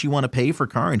how much you want to pay for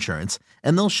car insurance,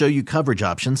 and they'll show you coverage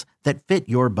options that fit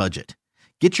your budget.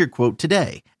 Get your quote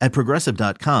today at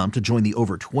Progressive.com to join the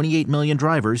over 28 million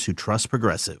drivers who trust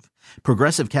Progressive.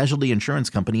 Progressive Casualty Insurance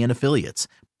Company and Affiliates.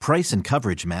 Price and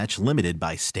coverage match limited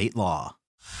by state law.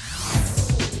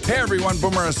 Hey everyone,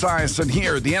 Boomer Esiason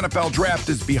here. The NFL Draft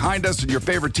is behind us and your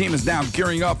favorite team is now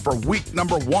gearing up for week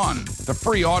number 1. The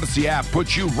free Odyssey app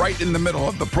puts you right in the middle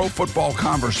of the pro football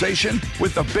conversation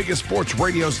with the biggest sports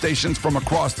radio stations from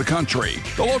across the country.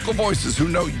 The local voices who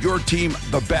know your team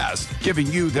the best, giving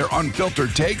you their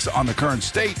unfiltered takes on the current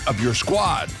state of your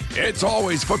squad. It's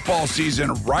always football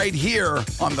season right here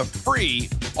on the free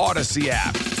Odyssey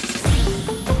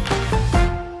app.